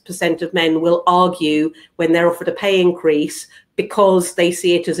 66% of men will argue when they're offered a pay increase because they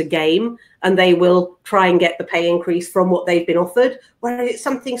see it as a game, and they will try and get the pay increase from what they've been offered, whereas it's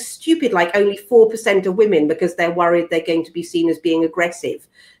something stupid like only 4% of women because they're worried they're going to be seen as being aggressive.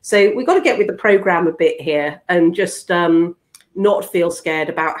 So we've got to get with the program a bit here and just not feel scared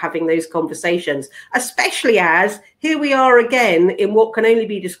about having those conversations, especially as here we are again in what can only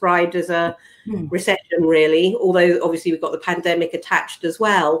be described as a recession, really, although obviously we've got the pandemic attached as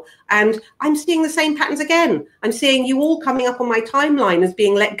well. And I'm seeing the same patterns again. I'm seeing you all coming up on my timeline as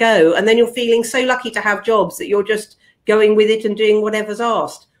being let go, and then you're feeling so lucky to have jobs that you're just going with it and doing whatever's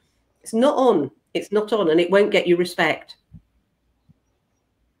asked. It's not on. It's not on, and it won't get you respect.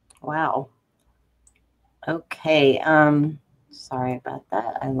 Wow. Okay. Sorry about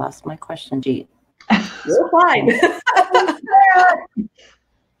that. I lost my question, Jeet. You're fine.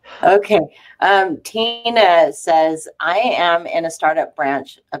 Okay. Tina says, I am in a startup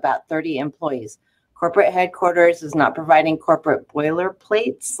branch, about 30 employees. Corporate headquarters is not providing corporate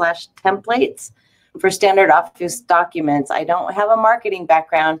boilerplates/templates for standard office documents. I don't have a marketing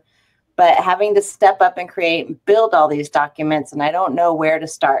background, but having to step up and create and build all these documents, and I don't know where to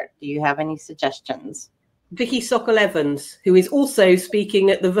start. Do you have any suggestions? Vicky Sokol-Evans, who is also speaking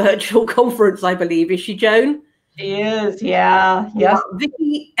at the virtual conference, I believe. Is she, Joan? She is, yeah. Yes.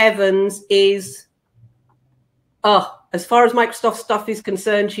 Vicky Evans is, as far as Microsoft stuff is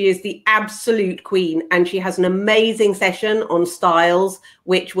concerned, she is the absolute queen. And she has an amazing session on styles,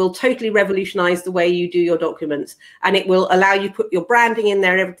 which will totally revolutionize the way you do your documents. And it will allow you to put your branding in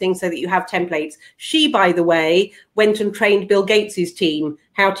there and everything so that you have templates. She, by the way, went and trained Bill Gates's team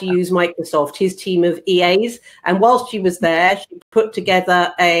how to use Microsoft, his team of EAs. And whilst she was there, she put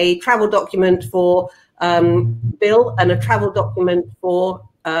together a travel document for Bill and a travel document for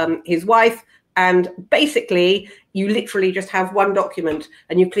his wife. And basically, you literally just have one document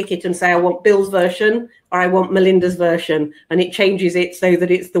and you click it and say, I want Bill's version or I want Melinda's version. And it changes it so that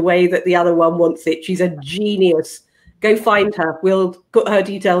it's the way that the other one wants it. She's a genius. Go find her. We'll put her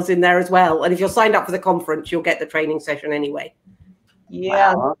details in there as well. And if you're signed up for the conference, you'll get the training session anyway.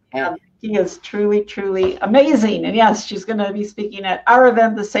 Yeah. Wow. He is truly, truly amazing. And yes, she's going to be speaking at our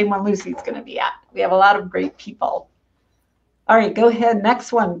event, the same one Lucy's going to be at. We have a lot of great people. All right, go ahead.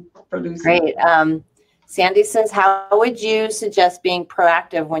 Next one for Lucy. Great. Sandy says, how would you suggest being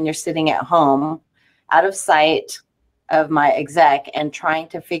proactive when you're sitting at home, out of sight of my exec, and trying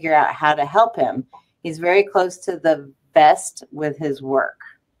to figure out how to help him? He's very close to the vest with his work.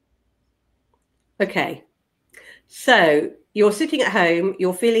 Okay. So you're sitting at home,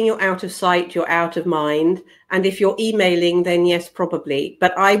 you're feeling you're out of sight, you're out of mind. And if you're emailing, then yes, probably.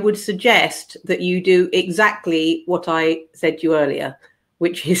 But I would suggest that you do exactly what I said to you earlier,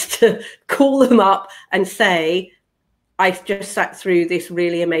 which is to call them up and say, I just sat through this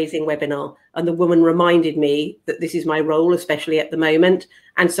really amazing webinar and the woman reminded me that this is my role, especially at the moment.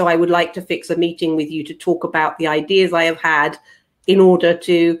 And so I would like to fix a meeting with you to talk about the ideas I have had in order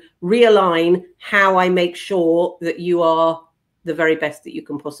to realign how I make sure that you are the very best that you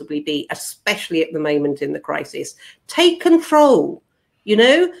can possibly be, especially at the moment in the crisis. Take control. You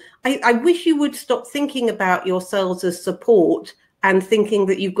know, I wish you would stop thinking about yourselves as support and thinking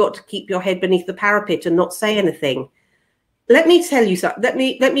that you've got to keep your head beneath the parapet and not say anything. Let me tell you something.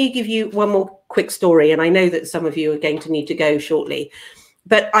 Let me give you one more quick story. And I know that some of you are going to need to go shortly.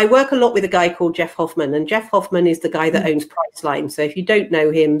 But I work a lot with a guy called Jeff Hoffman, and Jeff Hoffman is the guy that owns Priceline. So if you don't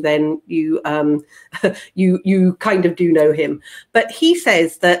know him, then you you kind of do know him. But he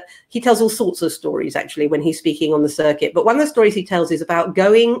says that he tells all sorts of stories, actually, when he's speaking on the circuit. But one of the stories he tells is about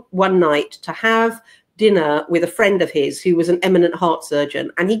going one night to have dinner with a friend of his who was an eminent heart surgeon.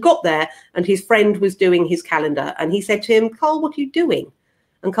 And he got there and his friend was doing his calendar. And he said to him, "Carl, what are you doing?"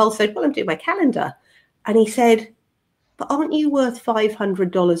 And Carl said, "Well, I'm doing my calendar." And he said, "But aren't you worth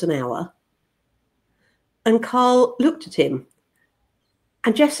 $500 an hour?" And Carl looked at him.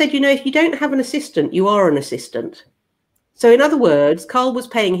 And Jeff said, "You know, if you don't have an assistant, you are an assistant." So in other words, Carl was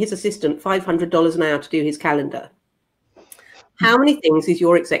paying his assistant $500 an hour to do his calendar. How many things is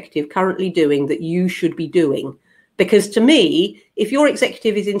your executive currently doing that you should be doing? Because to me, if your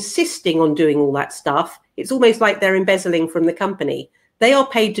executive is insisting on doing all that stuff, it's almost like they're embezzling from the company. They are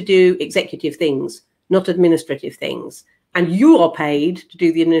paid to do executive things, not administrative things. And you are paid to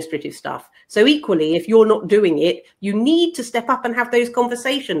do the administrative stuff. So equally, if you're not doing it, you need to step up and have those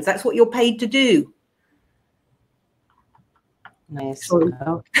conversations. That's what you're paid to do. Nice.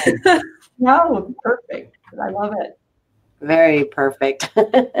 Okay. No, perfect. I love it. Very perfect.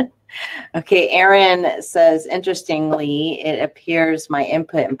 Okay, Aaron says, interestingly, it appears my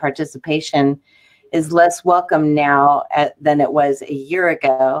input and participation is less welcome now than it was a year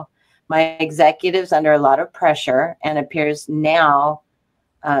ago. My executive's under a lot of pressure and appears now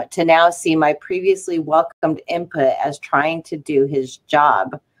to see my previously welcomed input as trying to do his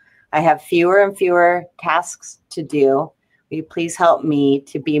job. I have fewer and fewer tasks to do. Will you please help me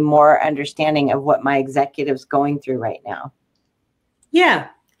to be more understanding of what my executive's going through right now? Yeah,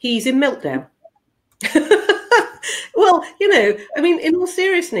 he's in meltdown. Well, you know, I mean, in all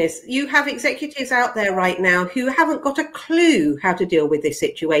seriousness, you have executives out there right now who haven't got a clue how to deal with this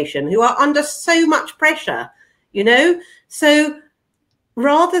situation, who are under so much pressure, you know. So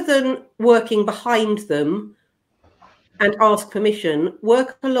rather than working behind them and ask permission,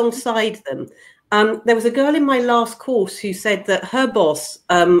 work alongside them. There was a girl in my last course who said that her boss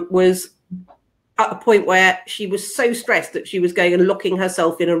was at a point where she was so stressed that she was going and locking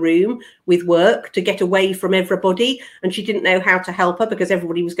herself in a room with work to get away from everybody. And she didn't know how to help her because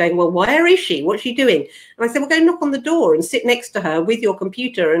everybody was going, "Well, where is she? What's she doing?" And I said, "Well, go knock on the door and sit next to her with your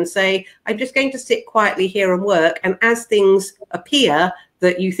computer and say, I'm just going to sit quietly here and work. And as things appear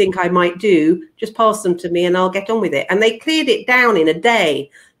that you think I might do, just pass them to me and I'll get on with it." And they cleared it down in a day.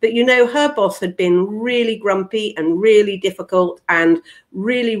 But, you know, her boss had been really grumpy and really difficult and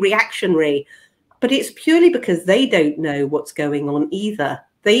really reactionary. But it's purely because they don't know what's going on either.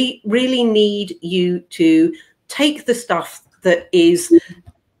 They really need you to take the stuff that is,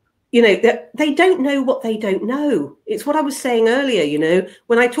 you know, that they don't know what they don't know. It's what I was saying earlier, you know,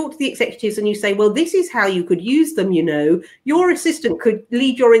 when I talk to the executives and you say, well, this is how you could use them, you know, your assistant could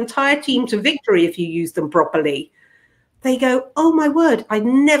lead your entire team to victory if you use them properly. They go, "Oh, my word, I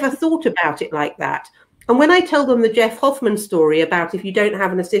never thought about it like that." And when I tell them the Jeff Hoffman story about if you don't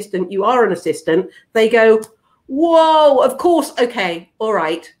have an assistant, you are an assistant, they go, "Whoa, of course. Okay, all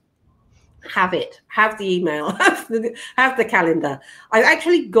right. Have it. Have the email. Have the calendar." I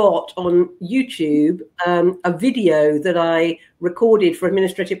actually got on YouTube a video that I recorded for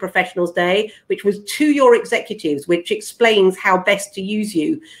Administrative Professionals Day, which was to your executives, which explains how best to use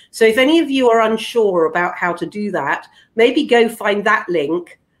you. So if any of you are unsure about how to do that, maybe go find that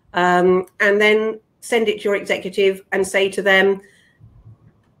link and then send it to your executive and say to them,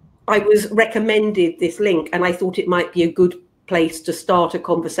 "I was recommended this link and I thought it might be a good place to start a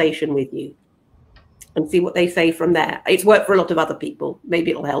conversation with you," and see what they say from there. It's worked for a lot of other people.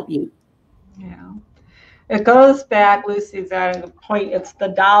 Maybe it'll help you. Yeah. It goes back, Lucy's at the point, it's the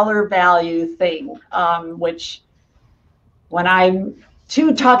dollar value thing, which when I'm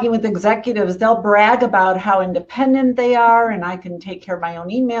talking with executives, they'll brag about how independent they are, and I can take care of my own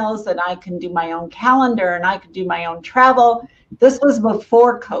emails, and I can do my own calendar, and I can do my own travel. This was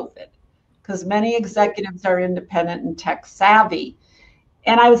before COVID, because many executives are independent and tech savvy.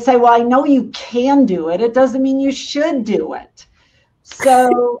 And I would say, well, I know you can do it. It doesn't mean you should do it.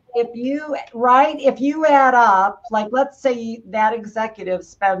 So if you add up, like, let's say that executive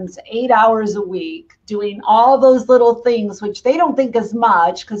spends 8 hours a week doing all those little things, which they don't think is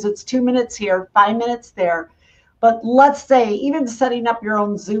much because it's 2 minutes here, 5 minutes there. But let's say even setting up your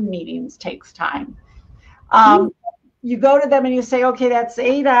own Zoom meetings takes time. you go to them and you say, okay, that's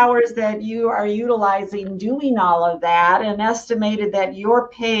 8 hours that you are utilizing doing all of that, and estimated that you're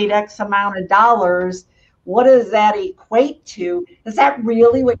paid X amount of dollars. What does that equate to? Is that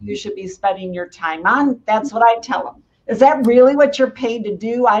really what you should be spending your time on? That's what I tell them. Is that really what you're paid to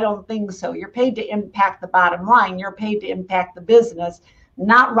do? I don't think so. You're paid to impact the bottom line. You're paid to impact the business,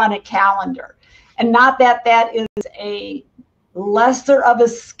 not run a calendar. And not that that is a lesser of a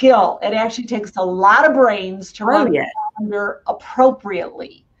skill. It actually takes a lot of brains to run a calendar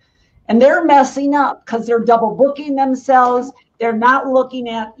appropriately. And they're messing up because they're double booking themselves. They're not looking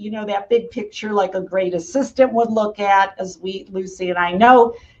at, that big picture like a great assistant would look at, as Lucy and I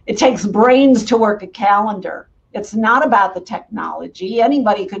know. It takes brains to work a calendar. It's not about the technology.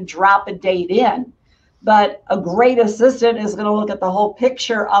 Anybody could drop a date in, but a great assistant is going to look at the whole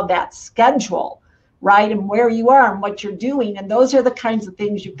picture of that schedule, right? And where you are and what you're doing. And those are the kinds of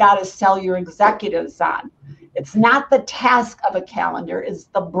things you've got to sell your executives on. It's not the task of a calendar, it's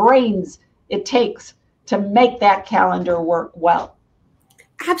the brains it takes to make that calendar work well.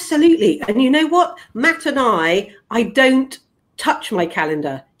 Absolutely. And you know what? Matt and I don't touch my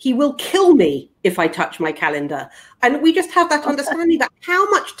calendar. He will kill me if I touch my calendar. And we just have that understanding that how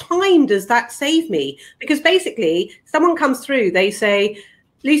much time does that save me? Because basically someone comes through, they say,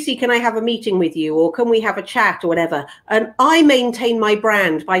 Lucy, can I have a meeting with you? Or can we have a chat or whatever? And I maintain my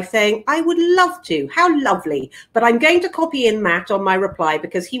brand by saying, I would love to. How lovely. But I'm going to copy in Matt on my reply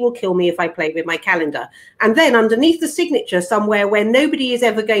because he will kill me if I play with my calendar. And then underneath the signature somewhere where nobody is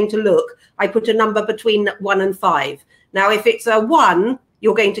ever going to look, I put a number between 1 and 5. Now, if it's a 1,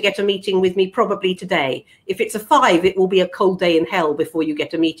 you're going to get a meeting with me probably today. If it's a 5, it will be a cold day in hell before you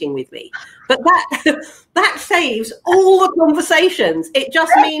get a meeting with me. But that saves all the conversations. It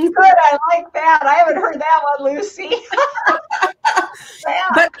just means good. I like that. I haven't heard that one, Lucy.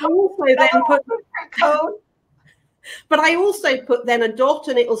 But I also then put code. But I also put then a dot,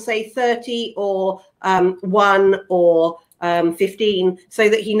 and it will say 30 or 1 or 15, so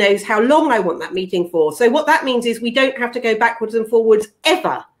that he knows how long I want that meeting for. So what that means is we don't have to go backwards and forwards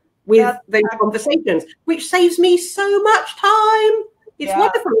ever with those conversations, which saves me so much time. It's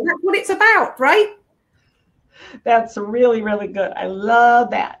wonderful. That's what it's about, right? That's really, really good. I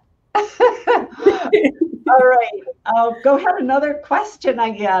love that. All right. Go ahead. Another question, I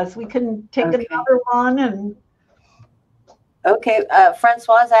guess. We can take another one. And okay.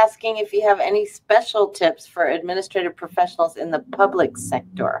 Francois is asking if you have any special tips for administrative professionals in the public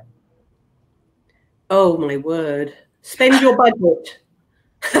sector. Oh, my word. Spend your budget.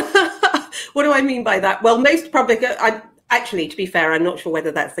 What do I mean by that? Well, most public, actually, to be fair, I'm not sure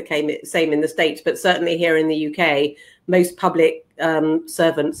whether that's the same in the States, but certainly here in the UK, most public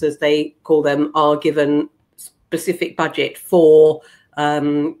servants, as they call them, are given specific budget for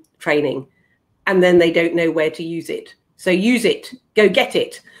training, and then they don't know where to use it. So use it, go get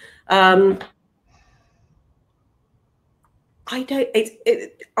it. I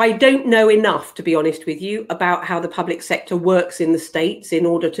don't know enough, to be honest with you, about how the public sector works in the States in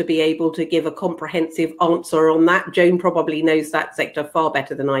order to be able to give a comprehensive answer on that. Joan probably knows that sector far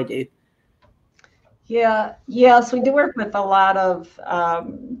better than I do. Yes, we do work with a lot of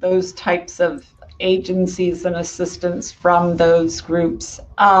those types of agencies and assistants from those groups.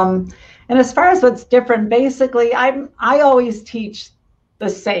 And as far as what's different, basically, I always teach the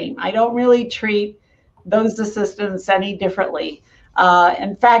same. I don't really treat those assistants any differently.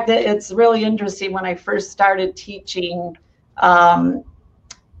 In fact, it's really interesting. When I first started teaching or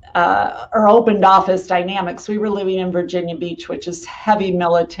opened office dynamics, we were living in Virginia Beach, which is heavy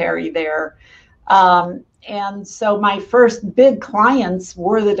military there. And so my first big clients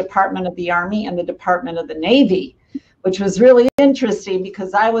were the Department of the Army and the Department of the Navy, which was really interesting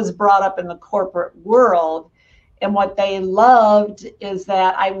because I was brought up in the corporate world. And what they loved is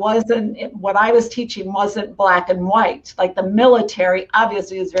that what I was teaching wasn't black and white. Like the military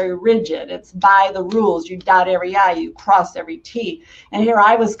obviously is very rigid. It's by the rules. You dot every I, you cross every T. And here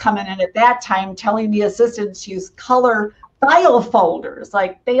I was coming in at that time telling the assistants to use color file folders.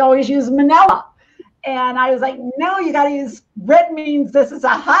 Like they always use manila. And I was like, no, you got to use red means this is a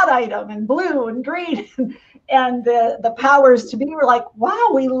hot item, and blue and green. And the powers to be were like, wow,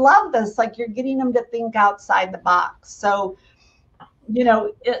 we love this. Like you're getting them to think outside the box. So,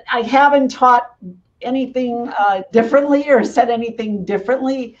 I haven't taught anything differently or said anything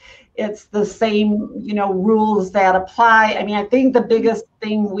differently. It's the same, rules that apply. I mean, I think the biggest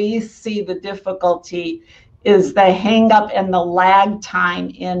thing we see the difficulty is the hang up and the lag time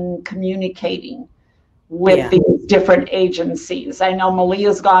in communicating with these different agencies. I know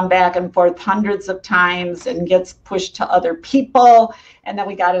Malia's gone back and forth hundreds of times and gets pushed to other people, and then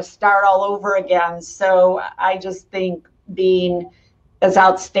we got to start all over again. So I just think being as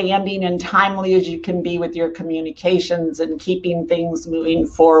outstanding and timely as you can be with your communications and keeping things moving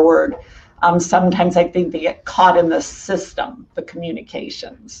forward. Sometimes I think they get caught in the system, the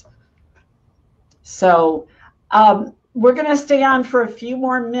communications. So we're going to stay on for a few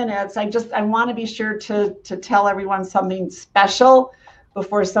more minutes. I want to be sure to tell everyone something special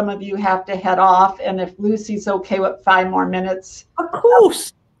before some of you have to head off. And if Lucy's okay with 5 more minutes, of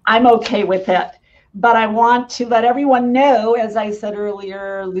course, I'm okay with it. But I want to let everyone know, as I said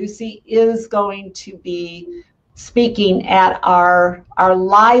earlier, Lucy is going to be speaking at our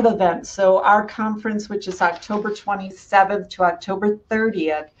live event. So our conference, which is October 27th to October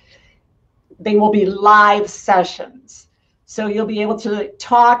 30th, they will be live sessions. So you'll be able to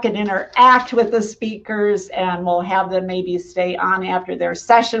talk and interact with the speakers, and we'll have them maybe stay on after their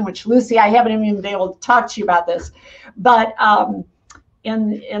session, which Lucy, I haven't even been able to talk to you about this, but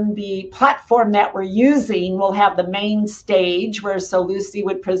in the platform that we're using, we'll have the main stage so Lucy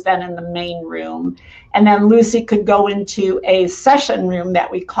would present in the main room. And then Lucy could go into a session room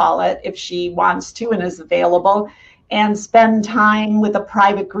that we call it if she wants to and is available, and spend time with a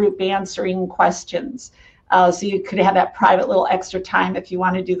private group answering questions. So you could have that private little extra time if you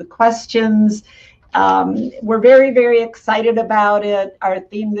want to do the questions. We're very, very excited about it. Our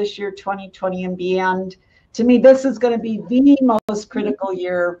theme this year, 2020 and beyond. To me, this is going to be the most critical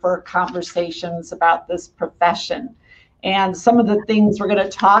year for conversations about this profession. And some of the things we're going to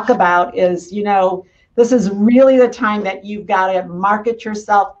talk about is, this is really the time that you've got to market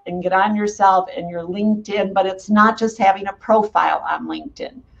yourself and get on yourself and your LinkedIn, but it's not just having a profile on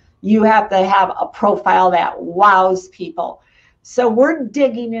LinkedIn. You have to have a profile that wows people. So we're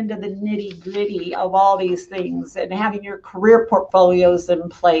digging into the nitty-gritty of all these things and having your career portfolios in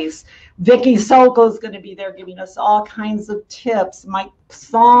place. Vicki Sokol is going to be there giving us all kinds of tips. Mike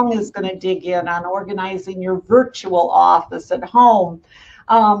Song is going to dig in on organizing your virtual office at home.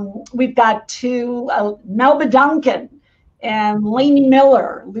 We've got 2, Melba Duncan and Lainey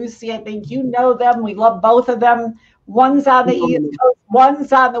Miller. Lucy, I think you know them. We love both of them. One's on the East Coast,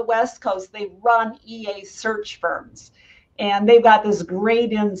 one's on the West Coast. They run EA search firms, and they've got this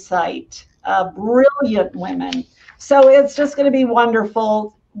great insight, brilliant women. So it's just going to be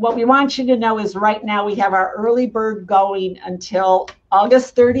wonderful. What we want you to know is right now we have our early bird going until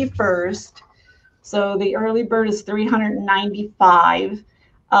August 31st. So the early bird is $395.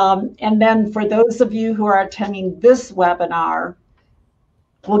 And then for those of you who are attending this webinar,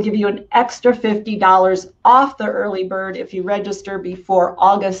 we'll give you an extra $50 off the early bird if you register before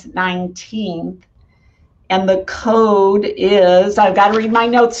August 19th. And the code is, I've got to read my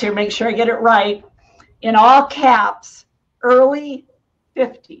notes here, make sure I get it right, in all caps, early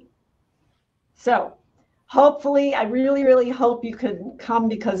 50. So hopefully, I really, really hope you can come,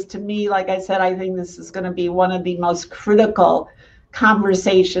 because to me, like I said, I think this is going to be one of the most critical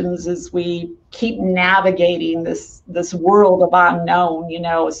conversations as we keep navigating this world of unknown,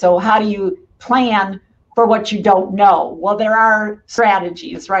 So how do you plan for what you don't know? Well, there are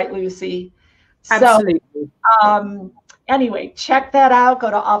strategies, right, Lucy? Absolutely. So anyway, check that out.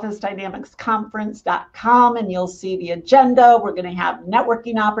 Go to OfficeDynamicsConference.com and you'll see the agenda. We're going to have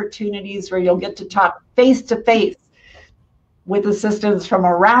networking opportunities where you'll get to talk face-to-face with assistants from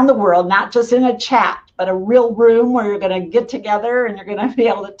around the world, not just in a chat, but a real room where you're going to get together and you're going to be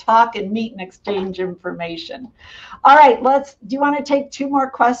able to talk and meet and exchange information. All right, do you want to take 2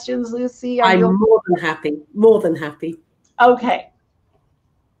 more questions, Lucy? I'm more than happy. Okay.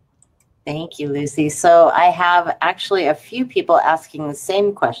 Thank you, Lucy. So I have actually a few people asking the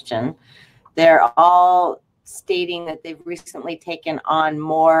same question. They're all stating that they've recently taken on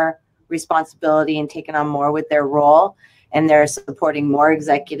more responsibility and taken on more with their role, and they're supporting more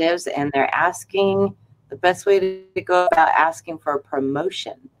executives, and they're asking the best way to go about asking for a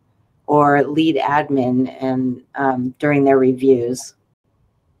promotion or lead admin and during their reviews.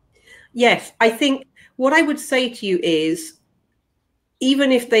 Yes, I think what I would say to you is,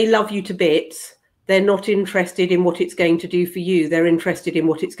 even if they love you to bits, they're not interested in what it's going to do for you. They're interested in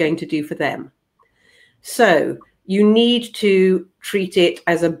what it's going to do for them. So you need to treat it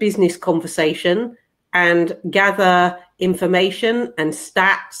as a business conversation and gather information and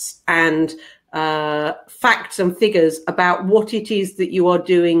stats and facts and figures about what it is that you are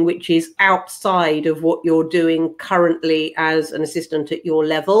doing, which is outside of what you're doing currently as an assistant at your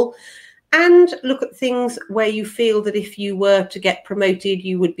level. And look at things where you feel that if you were to get promoted,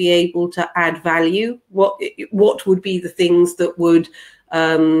 you would be able to add value. What would be the things that would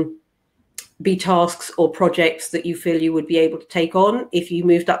be tasks or projects that you feel you would be able to take on if you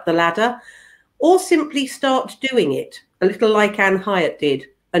moved up the ladder, or simply start doing it, a little like Anne Hyatt did,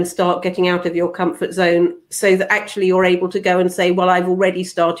 and start getting out of your comfort zone so that actually you're able to go and say, well, I've already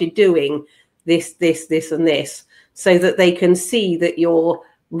started doing this, this, this, and this, so that they can see that you're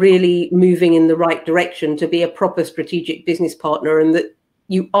really moving in the right direction to be a proper strategic business partner, and that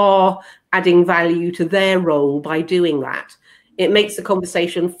you are adding value to their role by doing that. It makes the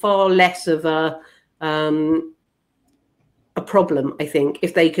conversation far less of a problem, I think,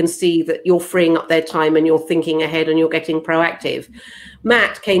 if they can see that you're freeing up their time and you're thinking ahead and you're getting proactive.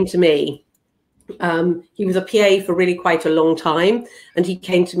 Matt came to me. He was a PA for really quite a long time, and he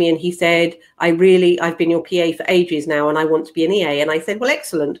came to me and he said, I've been your PA for ages now and I want to be an EA. And I said, well,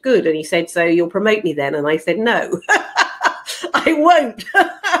 excellent, good. And he said, so you'll promote me then? And I said, no, I won't.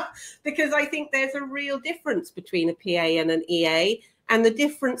 Because I think there's a real difference between a PA and an EA. And the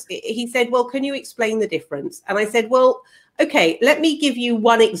difference, he said, well, can you explain the difference? And I said, well, okay, let me give you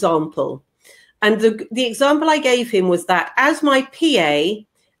one example. And the example I gave him was that as my PA,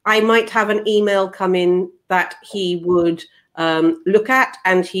 I might have an email come in that he would look at,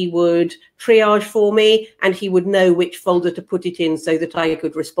 and he would triage for me, and he would know which folder to put it in so that I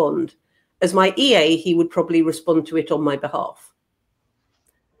could respond. As my EA, he would probably respond to it on my behalf.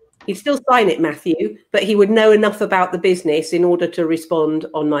 He'd still sign it, Matthew, but he would know enough about the business in order to respond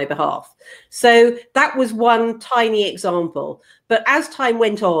on my behalf. So that was one tiny example. But as time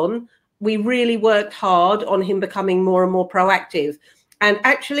went on, we really worked hard on him becoming more and more proactive. And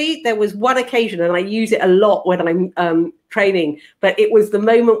actually, there was one occasion, and I use it a lot when I'm training, but it was the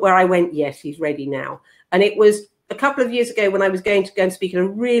moment where I went, yes, he's ready now. And it was a couple of years ago when I was going to go and speak at a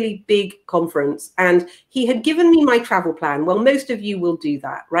really big conference, and he had given me my travel plan. Well, most of you will do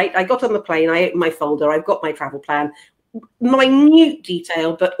that, right? I got on the plane, I opened my folder, I've got my travel plan, minute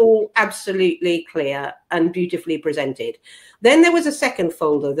detail, but all absolutely clear and beautifully presented. Then there was a second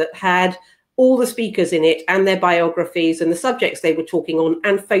folder that had all the speakers in it and their biographies and the subjects they were talking on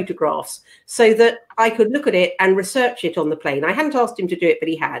and photographs, so that I could look at it and research it on the plane. I hadn't asked him to do it, but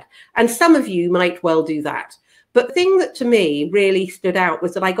he had. And some of you might well do that. But the thing that to me really stood out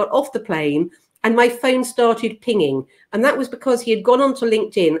was that I got off the plane and my phone started pinging. And that was because he had gone onto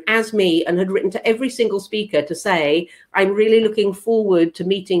LinkedIn as me and had written to every single speaker to say, I'm really looking forward to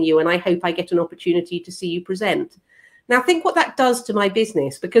meeting you and I hope I get an opportunity to see you present. Now, think what that does to my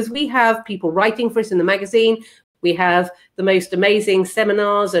business, because we have people writing for us in the magazine. We have the most amazing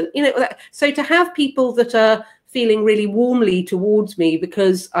seminars. And, you know, so to have people that are feeling really warmly towards me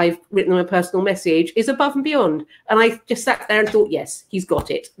because I've written them a personal message is above and beyond. And I just sat there and thought, yes, he's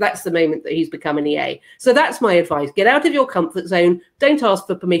got it. That's the moment that he's become an EA. So that's my advice. Get out of your comfort zone. Don't ask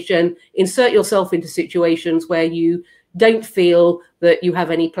for permission. Insert yourself into situations where you don't feel that you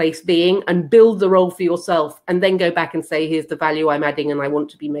have any place being, and build the role for yourself, and then go back and say, here's the value I'm adding and I want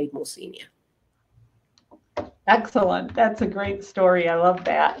to be made more senior. Excellent. That's a great story. I love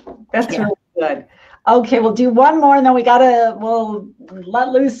that. That's really good. Okay, we'll do one more and then we'll let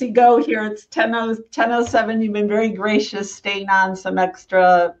Lucy go here. It's 10:07. You've been very gracious staying on some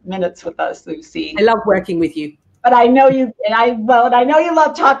extra minutes with us, Lucy. I love working with you. But I know you, and I know you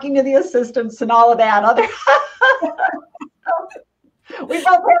love talking to the assistants and all of that. We both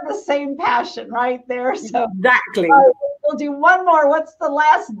have the same passion right there. So exactly. We'll do one more. What's the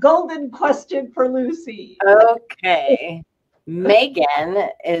last golden question for Lucy? Okay. Megan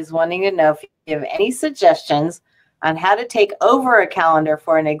is wanting to know if you have any suggestions on how to take over a calendar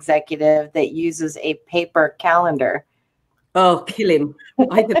for an executive that uses a paper calendar. Oh, kill him.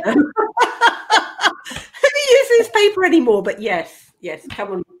 I don't know. Who uses paper anymore? But yes,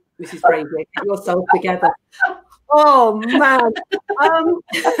 come on, Mrs. Brazier, get yourself together. Oh, man.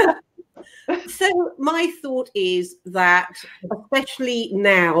 So my thought is that, especially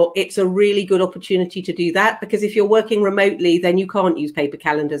now, it's a really good opportunity to do that, because if you're working remotely, then you can't use paper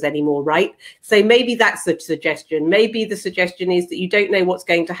calendars anymore, right? So maybe that's the suggestion. Maybe the suggestion is that you don't know what's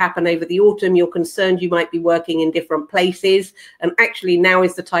going to happen over the autumn. You're concerned you might be working in different places. And actually now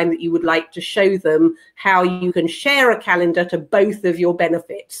is the time that you would like to show them how you can share a calendar to both of your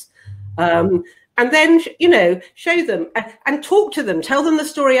benefits. And then, you know, show them and talk to them. Tell them the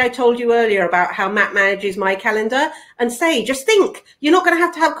story I told you earlier about how Matt manages my calendar, and say, just think, you're not going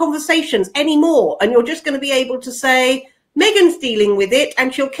to have conversations anymore. And you're just going to be able to say, Megan's dealing with it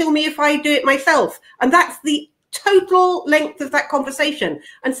and she'll kill me if I do it myself. And that's the total length of that conversation.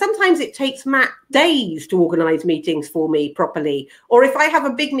 And sometimes it takes Matt days to organize meetings for me properly. Or if I have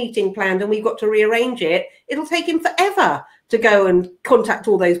a big meeting planned and we've got to rearrange it, it'll take him forever to go and contact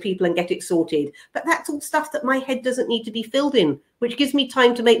all those people and get it sorted. But that's all stuff that my head doesn't need to be filled in, which gives me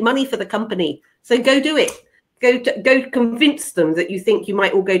time to make money for the company. So go do it. Go convince them that you think you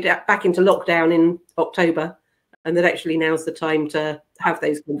might all go back into lockdown in October, and that actually now's the time to have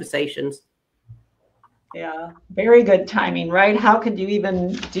those conversations. Yeah, very good timing, right? How could you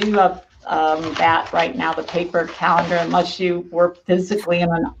even do that right now, the paper calendar, unless you were physically in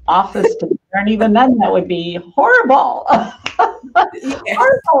an office together? And even then, that would be horrible.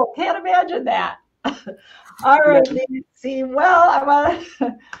 Horrible. Can't imagine that. All right, Nancy. Well, I want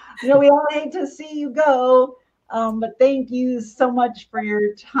to, we all hate to see you go, but thank you so much for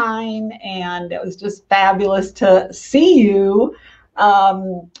your time, and it was just fabulous to see you.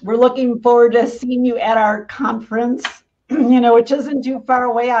 We're looking forward to seeing you at our conference, which isn't too far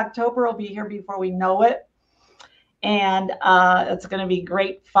away. October will be here before we know it. And it's going to be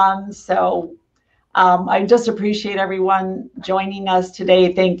great fun. So I just appreciate everyone joining us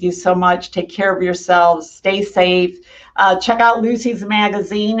today. Thank you so much. Take care of yourselves. Stay safe. Check out Lucy's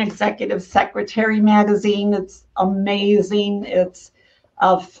magazine, Executive Secretary magazine. It's amazing. It's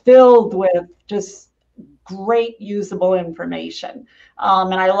filled with just great usable information.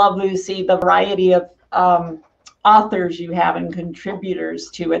 And I love, Lucy, the variety of authors you have and contributors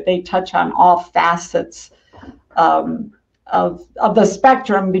to it. They touch on all facets of the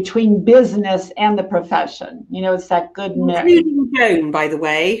spectrum between business and the profession. It's that good mix. Including Joan, by the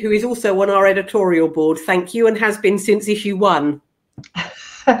way, who is also on our editorial board. Thank you, and has been since issue 1.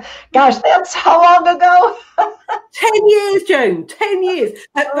 Gosh, that's how long ago? 10 years, Joan. 10 years.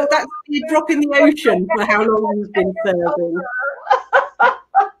 That's a drop in the ocean for how long you've been serving.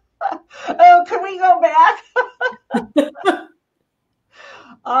 Oh, can we go back?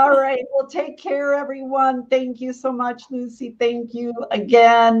 All right. Well, take care, everyone. Thank you so much, Lucy. Thank you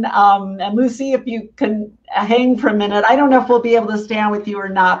again. And Lucy, if you can hang for a minute, I don't know if we'll be able to stay on with you or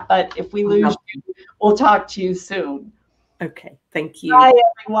not, but if we lose you, we'll talk to you soon. Okay. Thank you. Bye,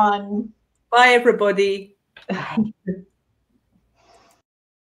 everyone. Bye, everybody.